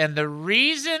difficult. And the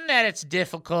reason that it's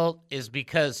difficult is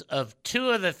because of two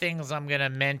of the things I'm going to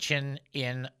mention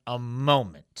in a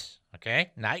moment.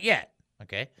 Okay? Not yet.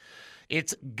 Okay?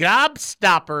 It's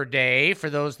Gobstopper Day for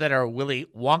those that are Willy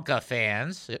Wonka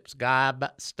fans. It's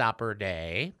Gobstopper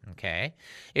Day. Okay.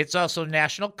 It's also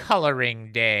National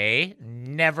Coloring Day.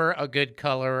 Never a good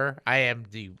colorer. I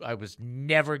was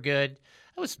never good.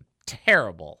 I was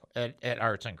terrible at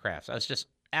arts and crafts. I was just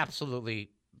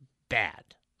absolutely bad.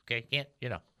 Okay.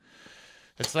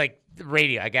 It's like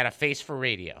radio. I got a face for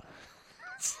radio.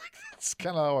 It's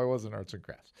kind of how I was in arts and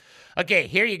crafts. Okay,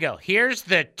 here you go. Here's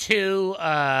the two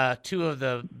of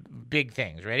the big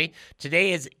things. Ready?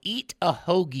 Today is Eat a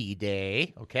Hoagie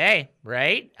Day. Okay,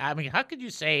 right? I mean, how could you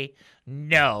say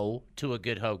no to a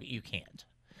good hoagie? You can't.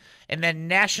 And then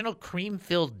National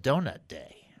Cream-Filled Donut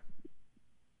Day.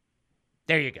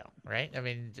 There you go, right? I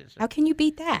mean, How can you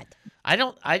beat that?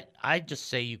 I just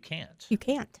say you can't. You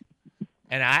can't.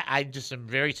 And I just am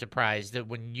very surprised that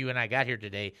when you and I got here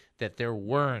today that there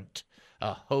weren't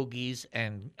hoagies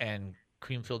and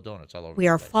cream-filled donuts all over. We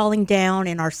are falling down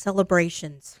in our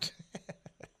celebrations.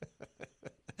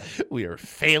 We are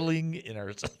failing in our.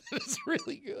 It's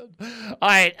really good. All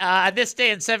right. This day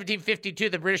in 1752,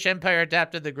 the British Empire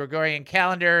adopted the Gregorian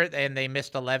calendar, and they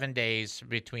missed 11 days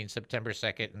between September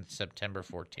 2nd and September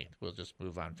 14th. We'll just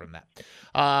move on from that.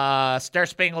 Star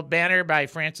Spangled Banner by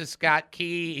Francis Scott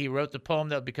Key. He wrote the poem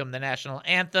that would become the national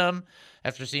anthem.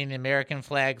 After seeing the American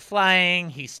flag flying,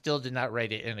 he still did not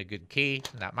write it in a good key.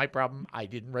 Not my problem. I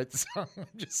didn't write the song. I'm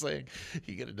just saying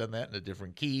he could have done that in a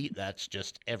different key. That's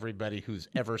just everybody who's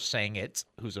ever sang it,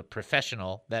 who's a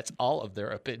professional. That's all of their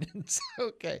opinions.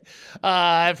 Okay.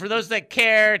 For those that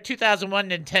care,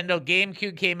 2001 Nintendo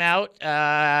GameCube came out.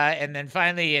 And then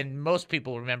finally, and most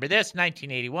people remember this,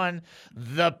 1981,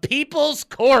 The People's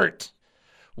Court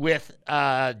with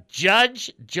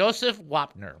Judge Joseph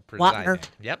Wapner presiding. Wapner.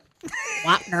 Yep.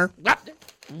 Wapner. Wapner.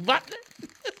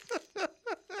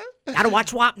 Gotta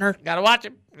watch Wapner. Gotta watch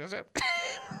him.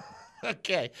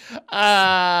 Okay.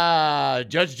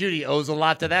 Judge Judy owes a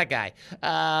lot to that guy.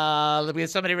 We have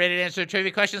somebody ready to answer a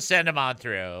trivia question. Send them on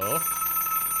through.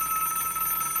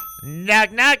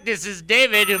 Knock, knock. This is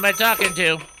David. Who am I talking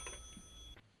to?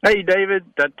 Hey, David.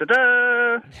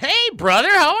 Da-da-da. Hey,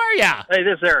 brother. How are ya? Hey,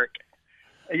 this is Eric.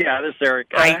 Yeah, this is Eric.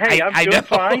 I'm doing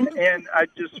fine, and I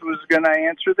just was going to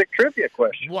answer the trivia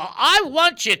question. Well, I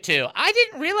want you to. I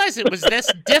didn't realize it was this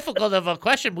difficult of a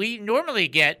question. We normally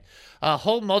get a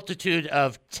whole multitude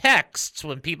of texts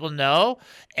when people know,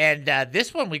 and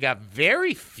this one we got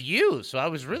very few, so I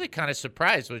was really kind of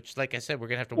surprised, which, like I said, we're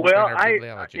going to have to work on our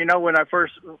bibliology. When I was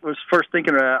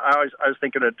thinking, I was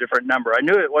thinking a different number. I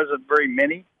knew it wasn't very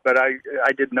many, but I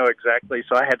didn't know exactly,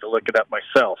 so I had to look it up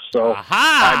myself. So,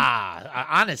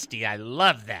 honesty, I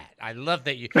love that. I love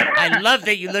that you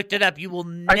looked it up. You will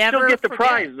never. I still get the forget.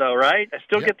 prize, though, right? I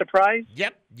still get the prize.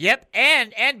 Yep.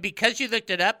 And because you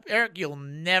looked it up, Eric, you'll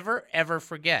never ever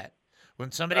forget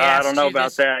when somebody I asks don't know you about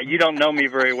this. that. You don't know me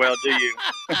very well, do you?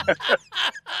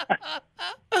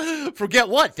 Forget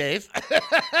what, Dave?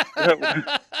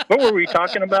 What were we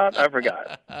talking about? I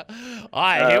forgot. All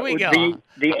right, here we go.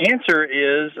 The answer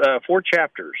is 4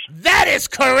 chapters. That is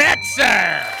correct,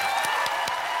 sir.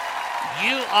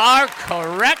 You are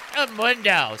correct,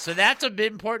 Amundo. So that's a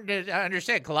bit important to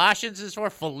understand. Colossians is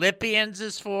 4, Philippians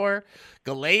is 4,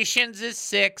 Galatians is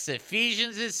 6,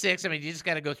 Ephesians is 6. I mean, you just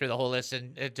got to go through the whole list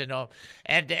and to know.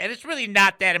 And it's really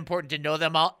not that important to know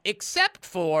them all, except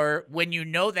for when you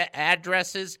know the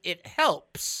addresses, it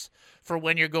helps for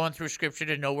when you're going through Scripture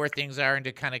to know where things are and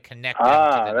to kind of connect them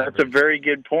to the that's a very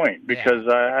good point because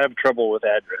I have trouble with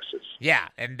addresses. Yeah,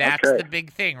 and that's the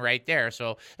big thing right there.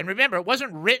 So, and remember, it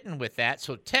wasn't written with that,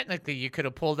 so technically you could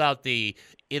have pulled out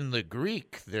in the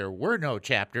Greek, there were no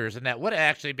chapters, and that would have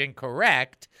actually been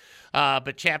correct,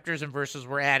 but chapters and verses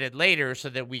were added later so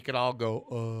that we could all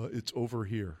go, it's over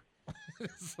here.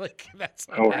 It's like, that's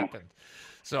what happened.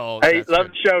 So, hey, love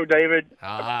the show, David.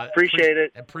 Appreciate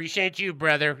it. Appreciate you,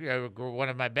 brother. You're one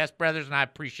of my best brothers, and I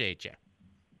appreciate you.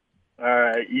 All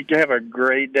right. You can have a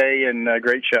great day and a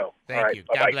great show. Thank you.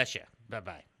 Bye-bye. God bless you.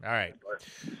 Bye-bye. All right.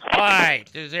 All right.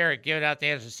 There's Eric. Give it out the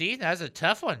answer. See, that's a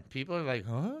tough one. People are like,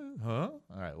 huh? All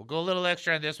right. We'll go a little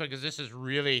extra on this one because this is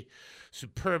really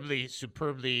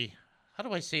superbly, how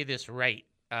do I say this right?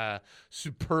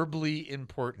 Superbly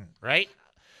important, right?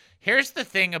 Here's the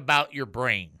thing about your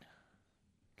brain,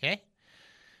 okay?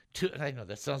 I know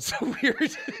that sounds so weird.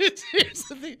 Here's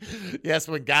the thing. Yes,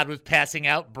 when God was passing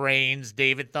out brains,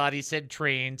 David thought he said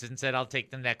trains and said, I'll take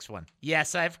the next one.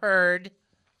 Yes, I've heard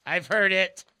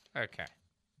it. Okay.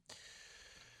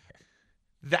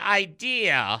 The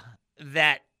idea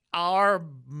that our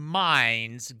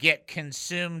minds get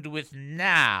consumed with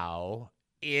now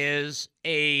is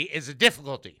a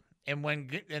difficulty. And when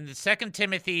in the 2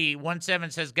 Timothy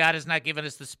 1:7 says God has not given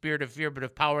us the spirit of fear, but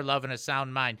of power, love, and a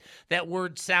sound mind. That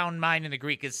word sound mind in the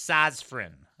Greek is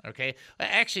sazphrin. Okay?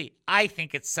 Actually, I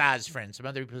think it's sazphrin. Some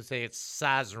other people say it's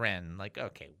sazren. Like,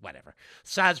 okay, whatever.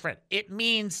 Sazphrin. It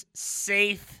means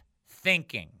safe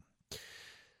thinking.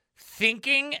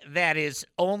 Thinking that is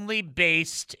only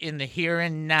based in the here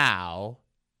and now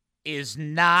is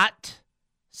not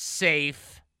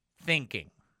safe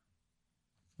thinking.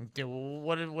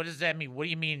 What does that mean? What do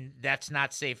you mean that's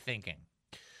not safe thinking?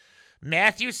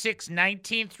 Matthew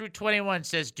 6:19 through 21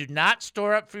 says, do not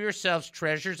store up for yourselves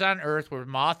treasures on earth where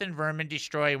moth and vermin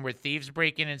destroy and where thieves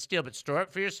break in and steal, but store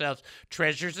up for yourselves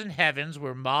treasures in heavens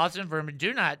where moths and vermin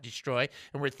do not destroy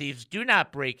and where thieves do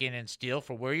not break in and steal,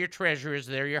 for where your treasure is,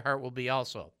 there your heart will be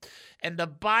also. And the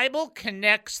Bible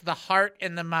connects the heart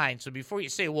and the mind. So before you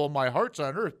say, well, my heart's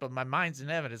on earth, but my mind's in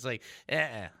heaven, it's like,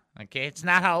 okay? It's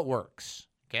not how it works.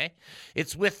 Okay,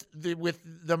 it's with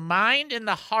the mind and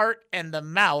the heart and the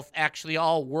mouth actually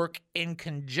all work in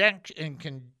conjunction,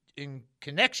 in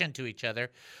connection to each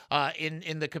other,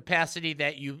 in the capacity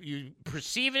that you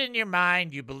perceive it in your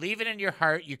mind, you believe it in your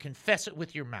heart, you confess it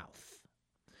with your mouth.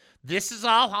 This is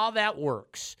all how that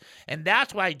works. And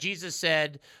that's why Jesus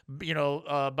said,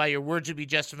 by your words you'll be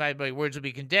justified, by your words you'll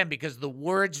be condemned, because the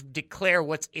words declare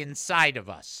what's inside of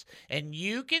us. And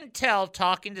you can tell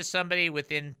talking to somebody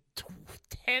within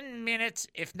 10 minutes,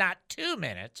 if not 2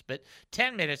 minutes, but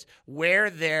 10 minutes,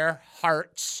 where their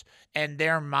hearts and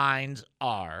their minds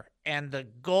are. And the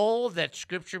goal that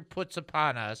Scripture puts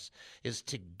upon us is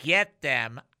to get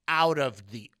them out of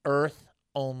the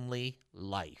earth-only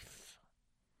life.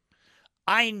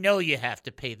 I know you have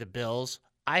to pay the bills.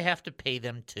 I have to pay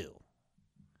them too.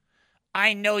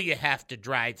 I know you have to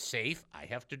drive safe. I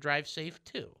have to drive safe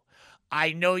too.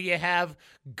 I know you have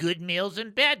good meals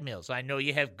and bad meals. I know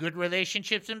you have good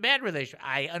relationships and bad relationships.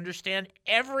 I understand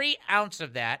every ounce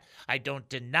of that. I don't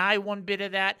deny one bit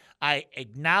of that. I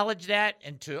acknowledge that,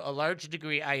 and to a large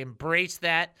degree, I embrace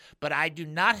that. But I do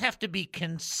not have to be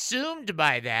consumed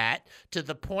by that to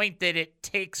the point that it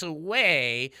takes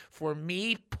away for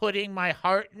me putting my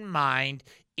heart and mind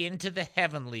into the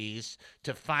heavenlies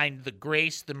to find the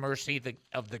grace, the mercy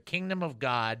of the kingdom of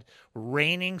God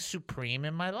reigning supreme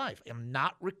in my life. I'm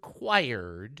not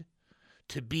required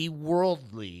to be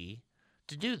worldly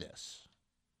to do this.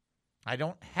 I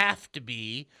don't have to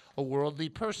be a worldly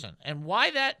person. And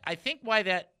I think why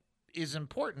that is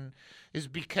important is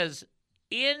because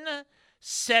in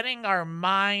setting our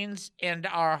minds and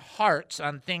our hearts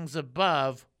on things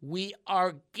above, we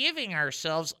are giving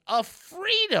ourselves a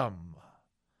freedom.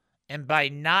 And by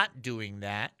not doing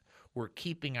that, we're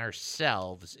keeping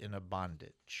ourselves in a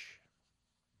bondage.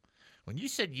 When you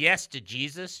said yes to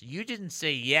Jesus, you didn't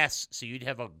say yes so you'd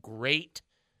have a great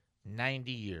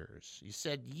 90 years. You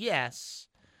said yes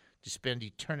to spend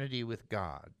eternity with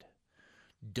God.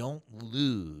 Don't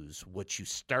lose what you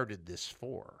started this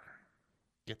for.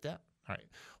 Get that? All right.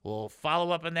 We'll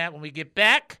follow up on that when we get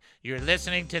back. You're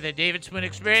listening to the David Spoon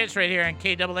Experience right here on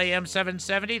KAAM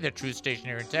 770, the Truth Station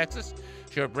here in Texas.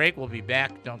 Short break. We'll be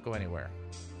back. Don't go anywhere.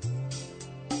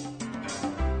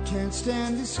 Can't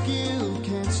stand the skill,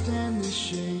 can't stand the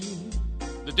shame.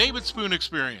 The David Spoon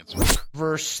Experience.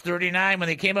 Verse 39, when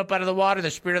they came up out of the water,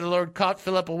 the Spirit of the Lord caught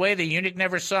Philip away. The eunuch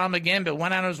never saw him again, but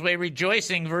went on his way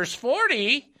rejoicing. Verse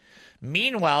 40,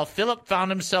 meanwhile, Philip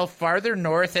found himself farther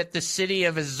north at the city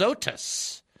of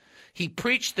Azotus. He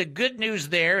preached the good news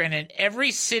there and in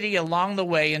every city along the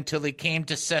way until he came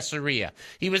to Caesarea.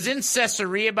 He was in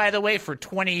Caesarea, by the way, for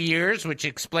 20 years, which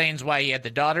explains why he had the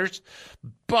daughters.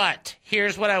 But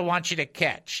here's what I want you to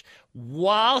catch.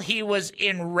 While he was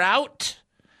en route,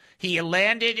 he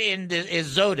landed in the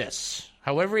Azotus.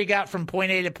 However he got from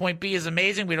point A to point B is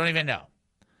amazing. We don't even know.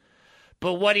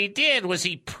 But what he did was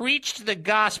he preached the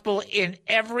gospel in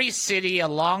every city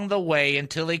along the way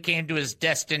until he came to his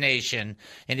destination.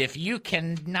 And if you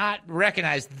cannot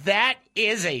recognize, that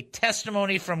is a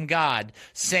testimony from God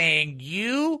saying,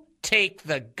 you take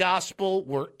the gospel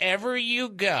wherever you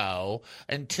go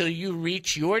until you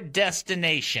reach your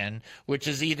destination, which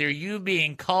is either you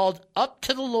being called up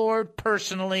to the Lord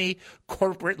personally,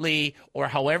 corporately, or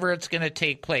however it's going to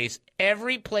take place.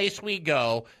 Every place we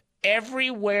go,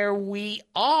 everywhere we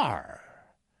are,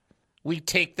 we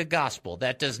take the gospel.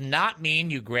 That does not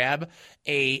mean you grab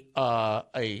a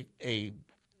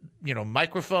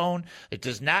microphone. It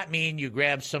does not mean you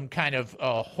grab some kind of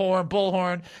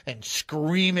bullhorn, and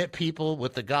scream at people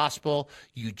with the gospel.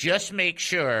 You just make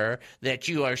sure that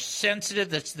you are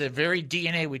sensitive. That's the very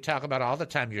DNA we talk about all the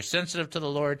time. You're sensitive to the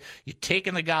Lord. You're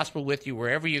taking the gospel with you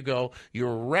wherever you go.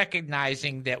 You're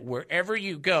recognizing that wherever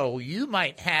you go, you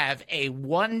might have a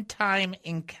one-time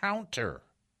encounter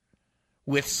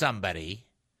with somebody,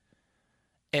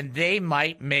 and they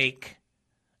might make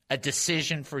a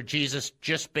decision for Jesus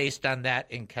just based on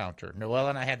that encounter. Noelle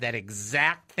and I had that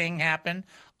exact thing happen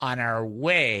on our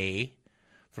way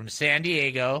from San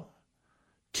Diego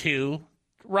to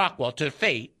Rockwell, to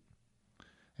Fate.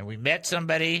 And we met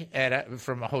somebody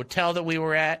from a hotel that we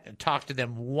were at and talked to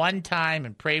them one time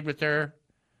and prayed with her,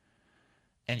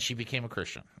 and she became a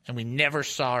Christian. And we never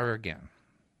saw her again.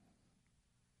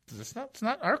 It's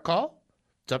not our call.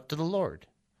 It's up to the Lord.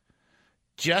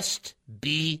 Just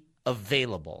be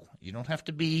available. You don't have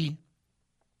to be,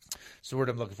 it's the word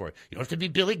I'm looking for. You don't have to be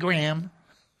Billy Graham.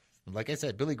 Like I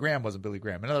said, Billy Graham wasn't Billy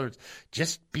Graham. In other words,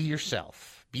 just be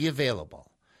yourself. Be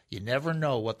available. You never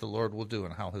know what the Lord will do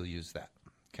and how he'll use that.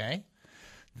 Okay?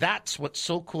 That's what's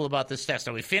so cool about this text.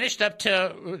 Now, we finished up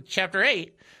to chapter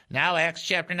 8. Now, Acts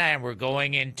chapter 9, we're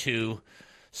going into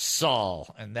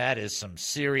Saul, and that is some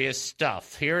serious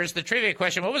stuff. Here is the trivia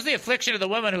question. What was the affliction of the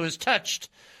woman who touched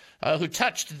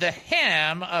the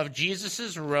hem of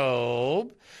Jesus'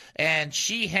 robe? And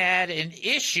she had an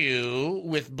issue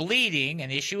with bleeding,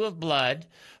 an issue of blood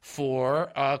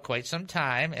for quite some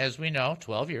time, as we know,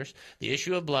 12 years. The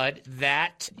issue of blood,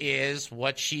 that is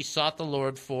what she sought the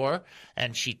Lord for,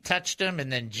 and she touched him, and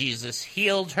then Jesus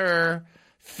healed her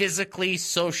physically,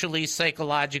 socially,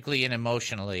 psychologically, and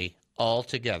emotionally, all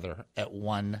together at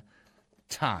one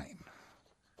time.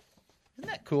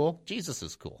 Isn't that cool? Jesus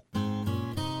is cool.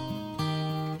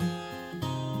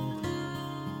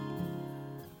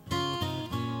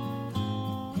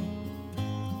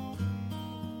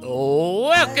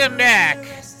 Welcome back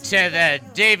to the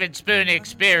David Spoon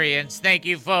Experience. Thank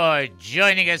you for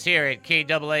joining us here at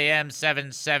KAAM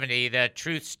 770, the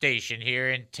Truth Station here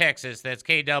in Texas. That's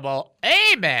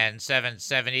KAAM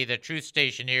 770, the Truth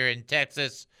Station here in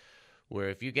Texas, where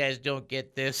if you guys don't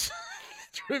get this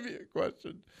trivia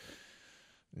question,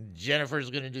 Jennifer's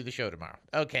going to do the show tomorrow.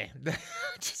 Okay.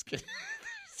 Just kidding.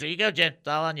 So you go, Jen. It's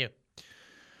all on you.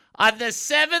 On the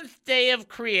seventh day of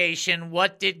creation,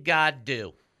 what did God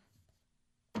do?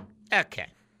 Okay.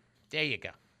 There you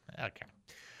go. Okay.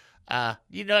 I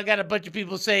got a bunch of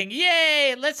people saying,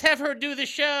 yay, let's have her do the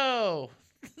show.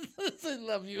 I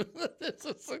love you. Thanks a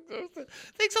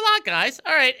lot, guys.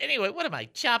 All right. Anyway, what am I,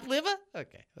 chopped liver?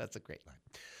 Okay. That's a great line.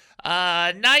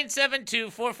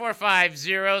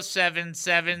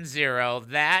 972-445-0770.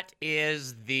 That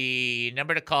is the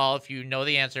number to call if you know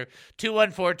the answer.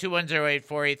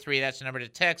 214-210-8483. That's the number to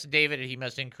text. David at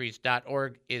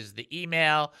hemustincrease.org is the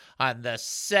email. On the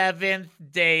seventh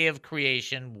day of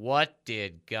creation, what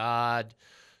did God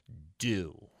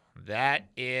do? That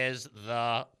is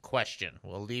the question.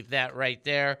 We'll leave that right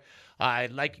there.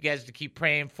 I'd like you guys to keep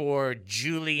praying for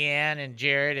Julianne and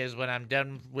Jared, as when I'm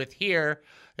done with here,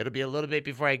 it'll be a little bit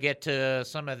before I get to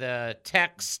some of the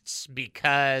texts,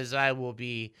 because I will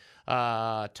be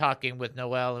talking with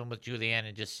Noelle and with Julianne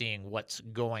and just seeing what's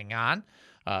going on,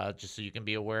 just so you can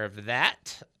be aware of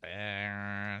that.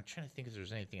 I'm trying to think if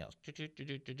there's anything else.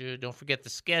 Don't forget the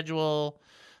schedule.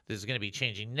 This is going to be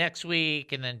changing next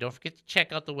week. And then don't forget to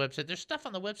check out the website. There's stuff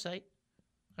on the website.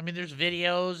 I mean, there's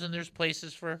videos and there's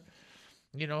places for,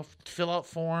 fill out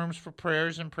forms for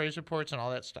prayers and praise reports and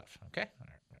all that stuff. Okay? All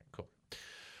right, cool.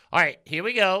 All right, here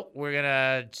we go. We're going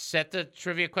to set the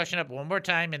trivia question up one more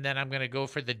time, and then I'm going to go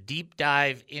for the deep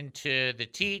dive into the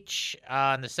teach.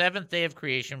 On the seventh day of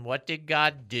creation, what did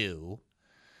God do?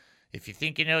 If you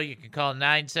think you know, you can call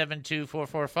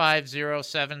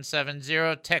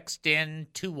 972-445-0770, text in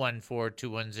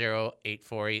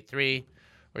 214-210-8483,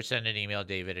 or send an email,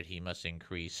 David at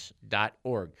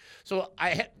hemustincrease.org. So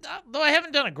though I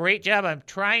haven't done a great job, I'm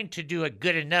trying to do a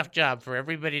good enough job for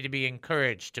everybody to be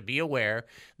encouraged, to be aware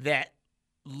that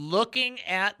looking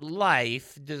at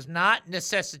life does not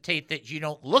necessitate that you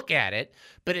don't look at it,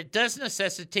 but it does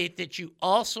necessitate that you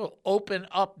also open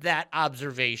up that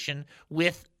observation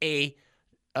with a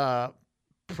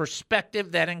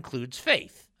perspective that includes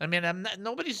faith. I mean,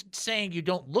 nobody's saying you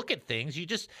don't look at things. You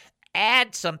just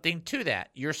add something to that.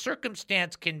 Your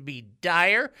circumstance can be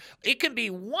dire. It can be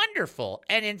wonderful.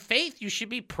 And in faith, you should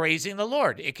be praising the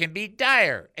Lord. It can be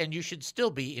dire. And you should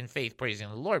still be in faith praising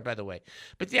the Lord, by the way.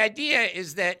 But the idea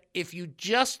is that if you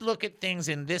just look at things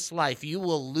in this life, you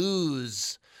will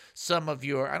lose some of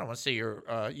your, I don't want to say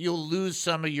you'll lose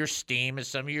some of your steam and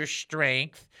some of your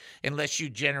strength unless you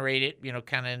generate it,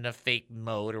 kind of in a fake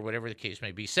mode or whatever the case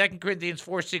may be. 2 Corinthians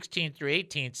 4:16 through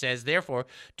 18 says, therefore,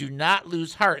 do not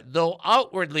lose heart. Though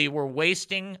outwardly we're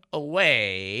wasting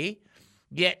away,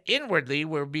 yet inwardly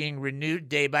we're being renewed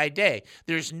day by day.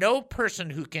 There's no person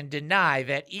who can deny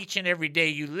that each and every day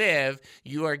you live,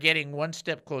 you are getting one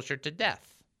step closer to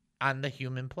death on the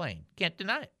human plane. Can't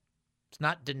deny it. It's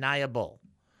not deniable.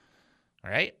 All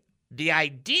right? The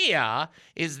idea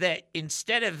is that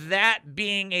instead of that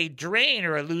being a drain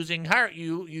or a losing heart,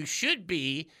 you should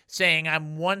be saying,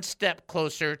 I'm one step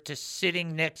closer to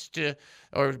sitting next to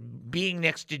or being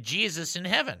next to Jesus in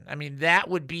heaven. I mean, that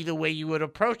would be the way you would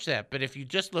approach that. But if you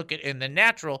just look at in the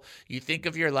natural, you think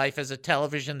of your life as a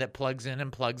television that plugs in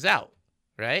and plugs out,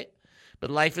 right? But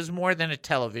life is more than a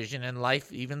television, and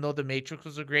life, even though The Matrix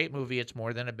was a great movie, it's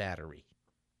more than a battery.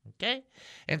 Okay?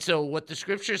 And so what the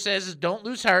scripture says is don't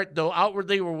lose heart, though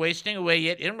outwardly we're wasting away,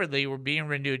 yet inwardly we're being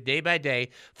renewed day by day.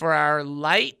 For our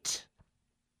light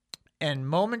and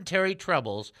momentary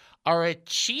troubles are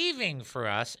achieving for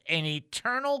us an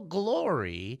eternal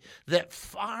glory that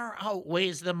far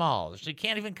outweighs them all. So you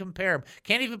can't even compare them,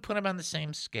 can't even put them on the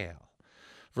same scale.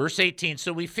 Verse 18,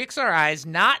 so we fix our eyes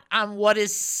not on what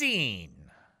is seen,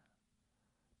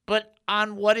 but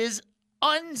on what is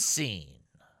unseen.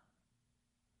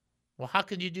 Well, how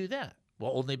can you do that?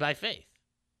 Well, only by faith.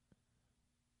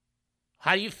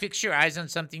 How do you fix your eyes on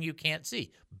something you can't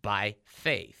see? By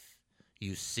faith.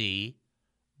 You see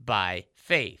by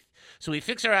faith. So we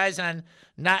fix our eyes on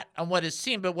not on what is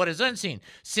seen, but what is unseen.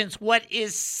 Since what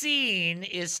is seen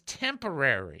is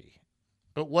temporary,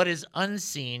 but what is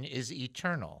unseen is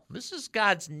eternal. This is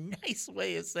God's nice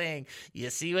way of saying, you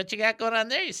see what you got going on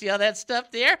there? You see all that stuff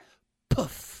there?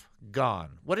 Poof,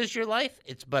 gone. What is your life?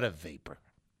 It's but a vapor.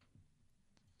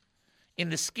 In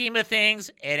the scheme of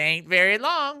things, it ain't very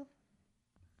long.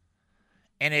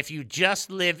 And if you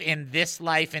just live in this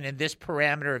life and in this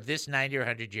parameter of this 90 or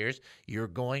 100 years, you're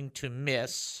going to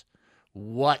miss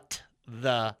what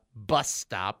the bus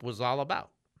stop was all about.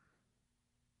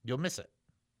 You'll miss it.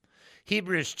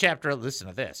 Hebrews chapter, listen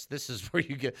to this. This is where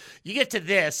you get to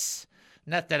this.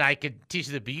 Not that I could teach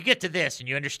you, but you get to this and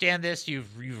you understand this,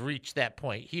 you've reached that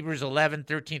point. Hebrews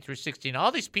 11:13 through 16.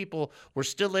 All these people were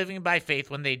still living by faith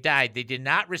when they died. They did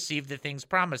not receive the things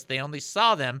promised. They only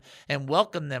saw them and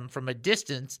welcomed them from a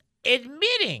distance,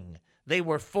 admitting they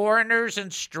were foreigners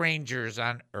and strangers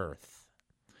on earth.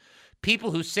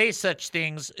 People who say such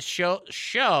things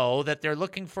show that they're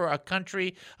looking for a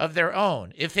country of their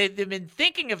own. If they'd been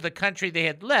thinking of the country they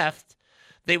had left,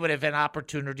 they would have an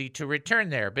opportunity to return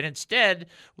there. But instead,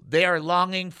 they are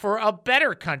longing for a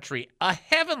better country, a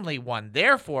heavenly one.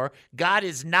 Therefore, God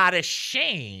is not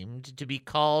ashamed to be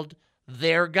called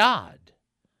their God,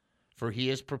 for he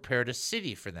has prepared a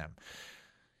city for them.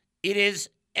 It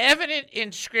is evident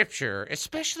in Scripture,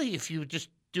 especially if you just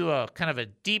do a kind of a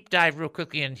deep dive real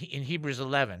quickly in Hebrews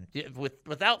 11.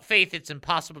 Without faith, it's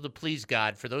impossible to please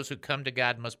God. For those who come to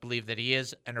God must believe that he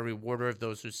is, and a rewarder of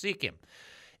those who seek him.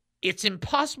 It's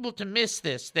impossible to miss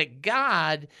this, that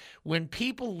God, when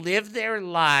people live their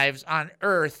lives on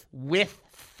earth with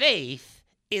faith,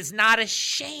 is not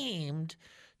ashamed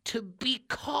to be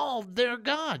called their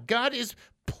God. God is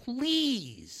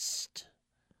pleased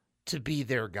to be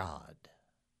their God.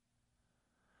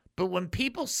 But when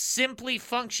people simply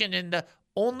function in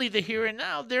only the here and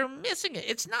now, they're missing it.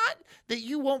 It's not that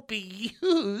you won't be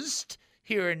used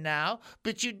here and now,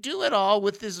 but you do it all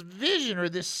with this vision or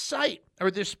this sight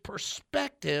or this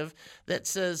perspective that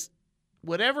says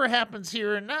whatever happens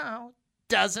here and now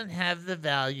doesn't have the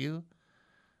value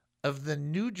of the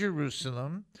new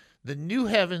Jerusalem, the new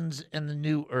heavens and the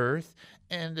new earth,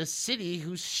 and a city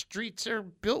whose streets are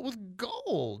built with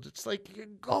gold. It's like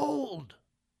gold.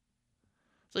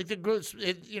 It's like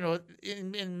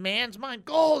in man's mind,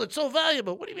 gold, it's so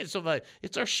valuable. What do you mean it's so valuable?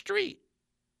 It's our street.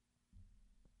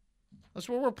 That's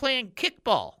where we're playing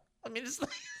kickball. I mean, it's like,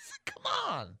 come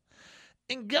on.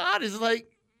 And God is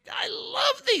like, I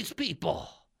love these people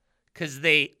because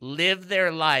they live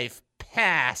their life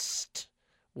past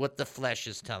what the flesh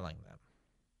is telling them.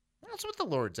 That's what the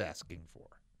Lord's asking for.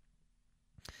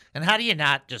 And how do you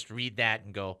not just read that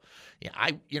and go,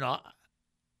 yeah,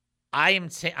 I am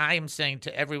saying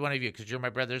to every one of you, because you're my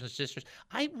brothers and sisters,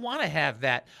 I want to have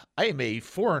that. I am a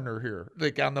foreigner here,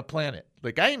 like on the planet.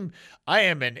 Like I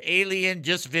am an alien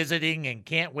just visiting and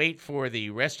can't wait for the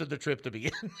rest of the trip to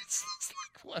begin. It's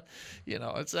like what,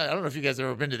 it's. I don't know if you guys have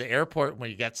ever been to the airport when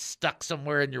you got stuck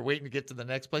somewhere and you're waiting to get to the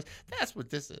next place. That's what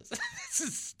this is. This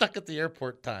is stuck at the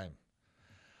airport time.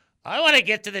 I want to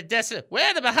get to the destination.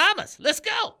 Where? The Bahamas. Let's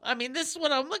go. I mean, this is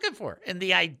what I'm looking for. And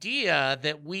the idea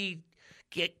that we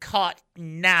get caught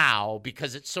now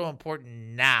because it's so important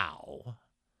now,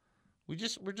 we're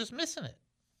just missing it.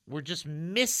 We're just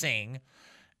missing,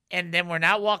 and then we're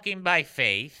not walking by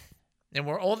faith, and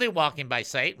we're only walking by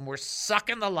sight, and we're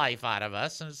sucking the life out of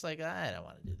us. And it's like, I don't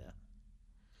want to do that.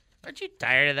 Aren't you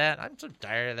tired of that? I'm so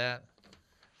tired of that.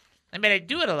 I mean, I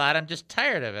do it a lot. I'm just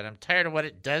tired of it. I'm tired of what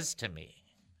it does to me.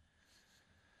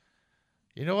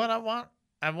 You know what I want?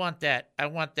 I want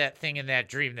that thing in that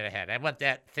dream that I had. I want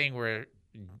that thing where,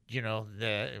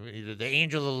 either the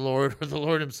angel of the Lord or the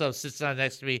Lord himself sits down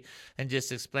next to me and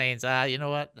just explains, you know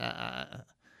what?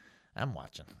 I'm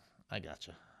watching. I got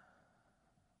you.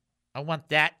 I want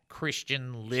that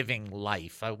Christian living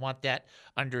life. I want that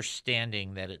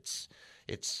understanding that it's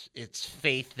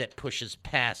faith that pushes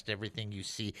past everything you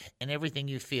see and everything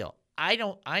you feel. I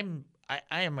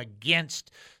am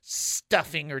against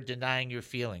stuffing or denying your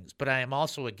feelings, but I am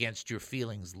also against your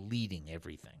feelings leading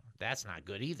everything. That's not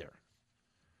good either.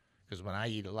 Because when I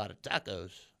eat a lot of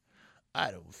tacos,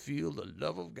 I don't feel the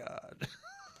love of God.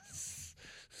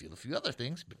 Feel a few other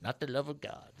things, but not the love of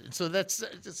God. And so that's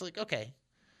just like, okay,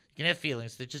 you can have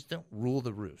feelings that just don't rule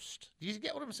the roost. Do you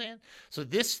get what I'm saying? So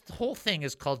this whole thing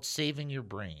is called saving your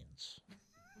brains.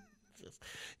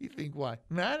 You think why?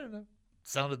 I don't know.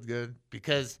 Sounded good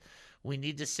because we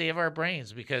need to save our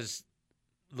brains because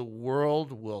the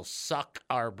world will suck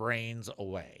our brains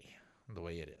away the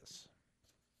way it is.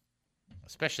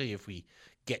 Especially if we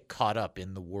get caught up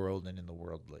in the world and in the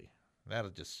worldly. That'll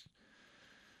just...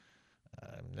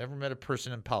 I've never met a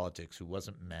person in politics who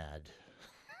wasn't mad.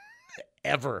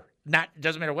 Ever.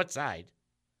 Doesn't matter what side.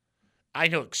 I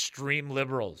know extreme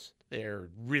liberals. They're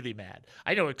really mad.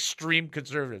 I know extreme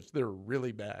conservatives. They're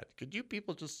really mad. Could you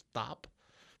people just stop?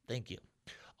 Thank you.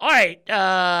 All right,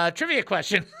 trivia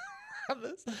question.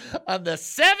 On the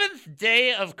seventh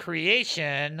day of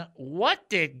creation, what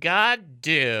did God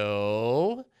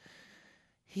do?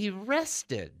 He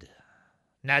rested.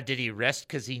 Now, did he rest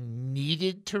because he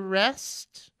needed to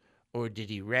rest? Or did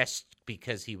he rest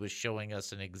because he was showing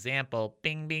us an example?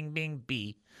 Bing, bing, bing,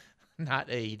 B.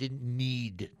 He didn't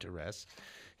need to rest.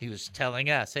 He was telling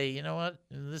us, hey, you know what?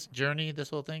 In this journey, this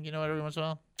whole thing, you know what, every once in a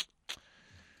while?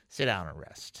 Sit down and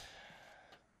rest.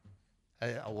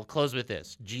 We'll close with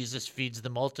this. Jesus feeds the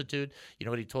multitude. You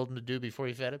know what he told them to do before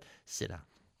he fed them? Sit down.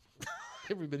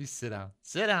 Everybody sit down.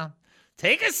 Sit down.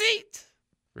 Take a seat.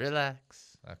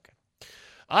 Relax. Okay.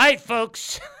 All right,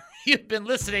 folks. You've been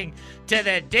listening to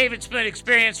the David Spoon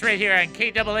Experience right here on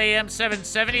KAAM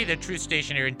 770, the truth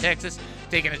station here in Texas.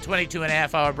 Taking a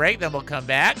 22-and-a-half-hour break. Then we'll come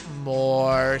back.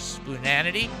 More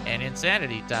spoonanity and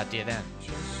insanity. Talk to you then.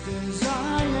 Just as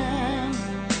I am,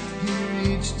 he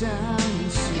reached down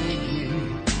and saved me.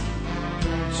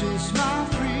 Purchased my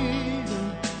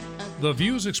freedom. The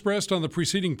views expressed on the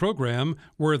preceding program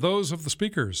were those of the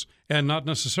speakers and not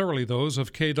necessarily those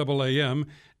of KAAM,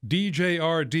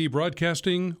 DJRD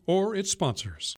Broadcasting, or its sponsors.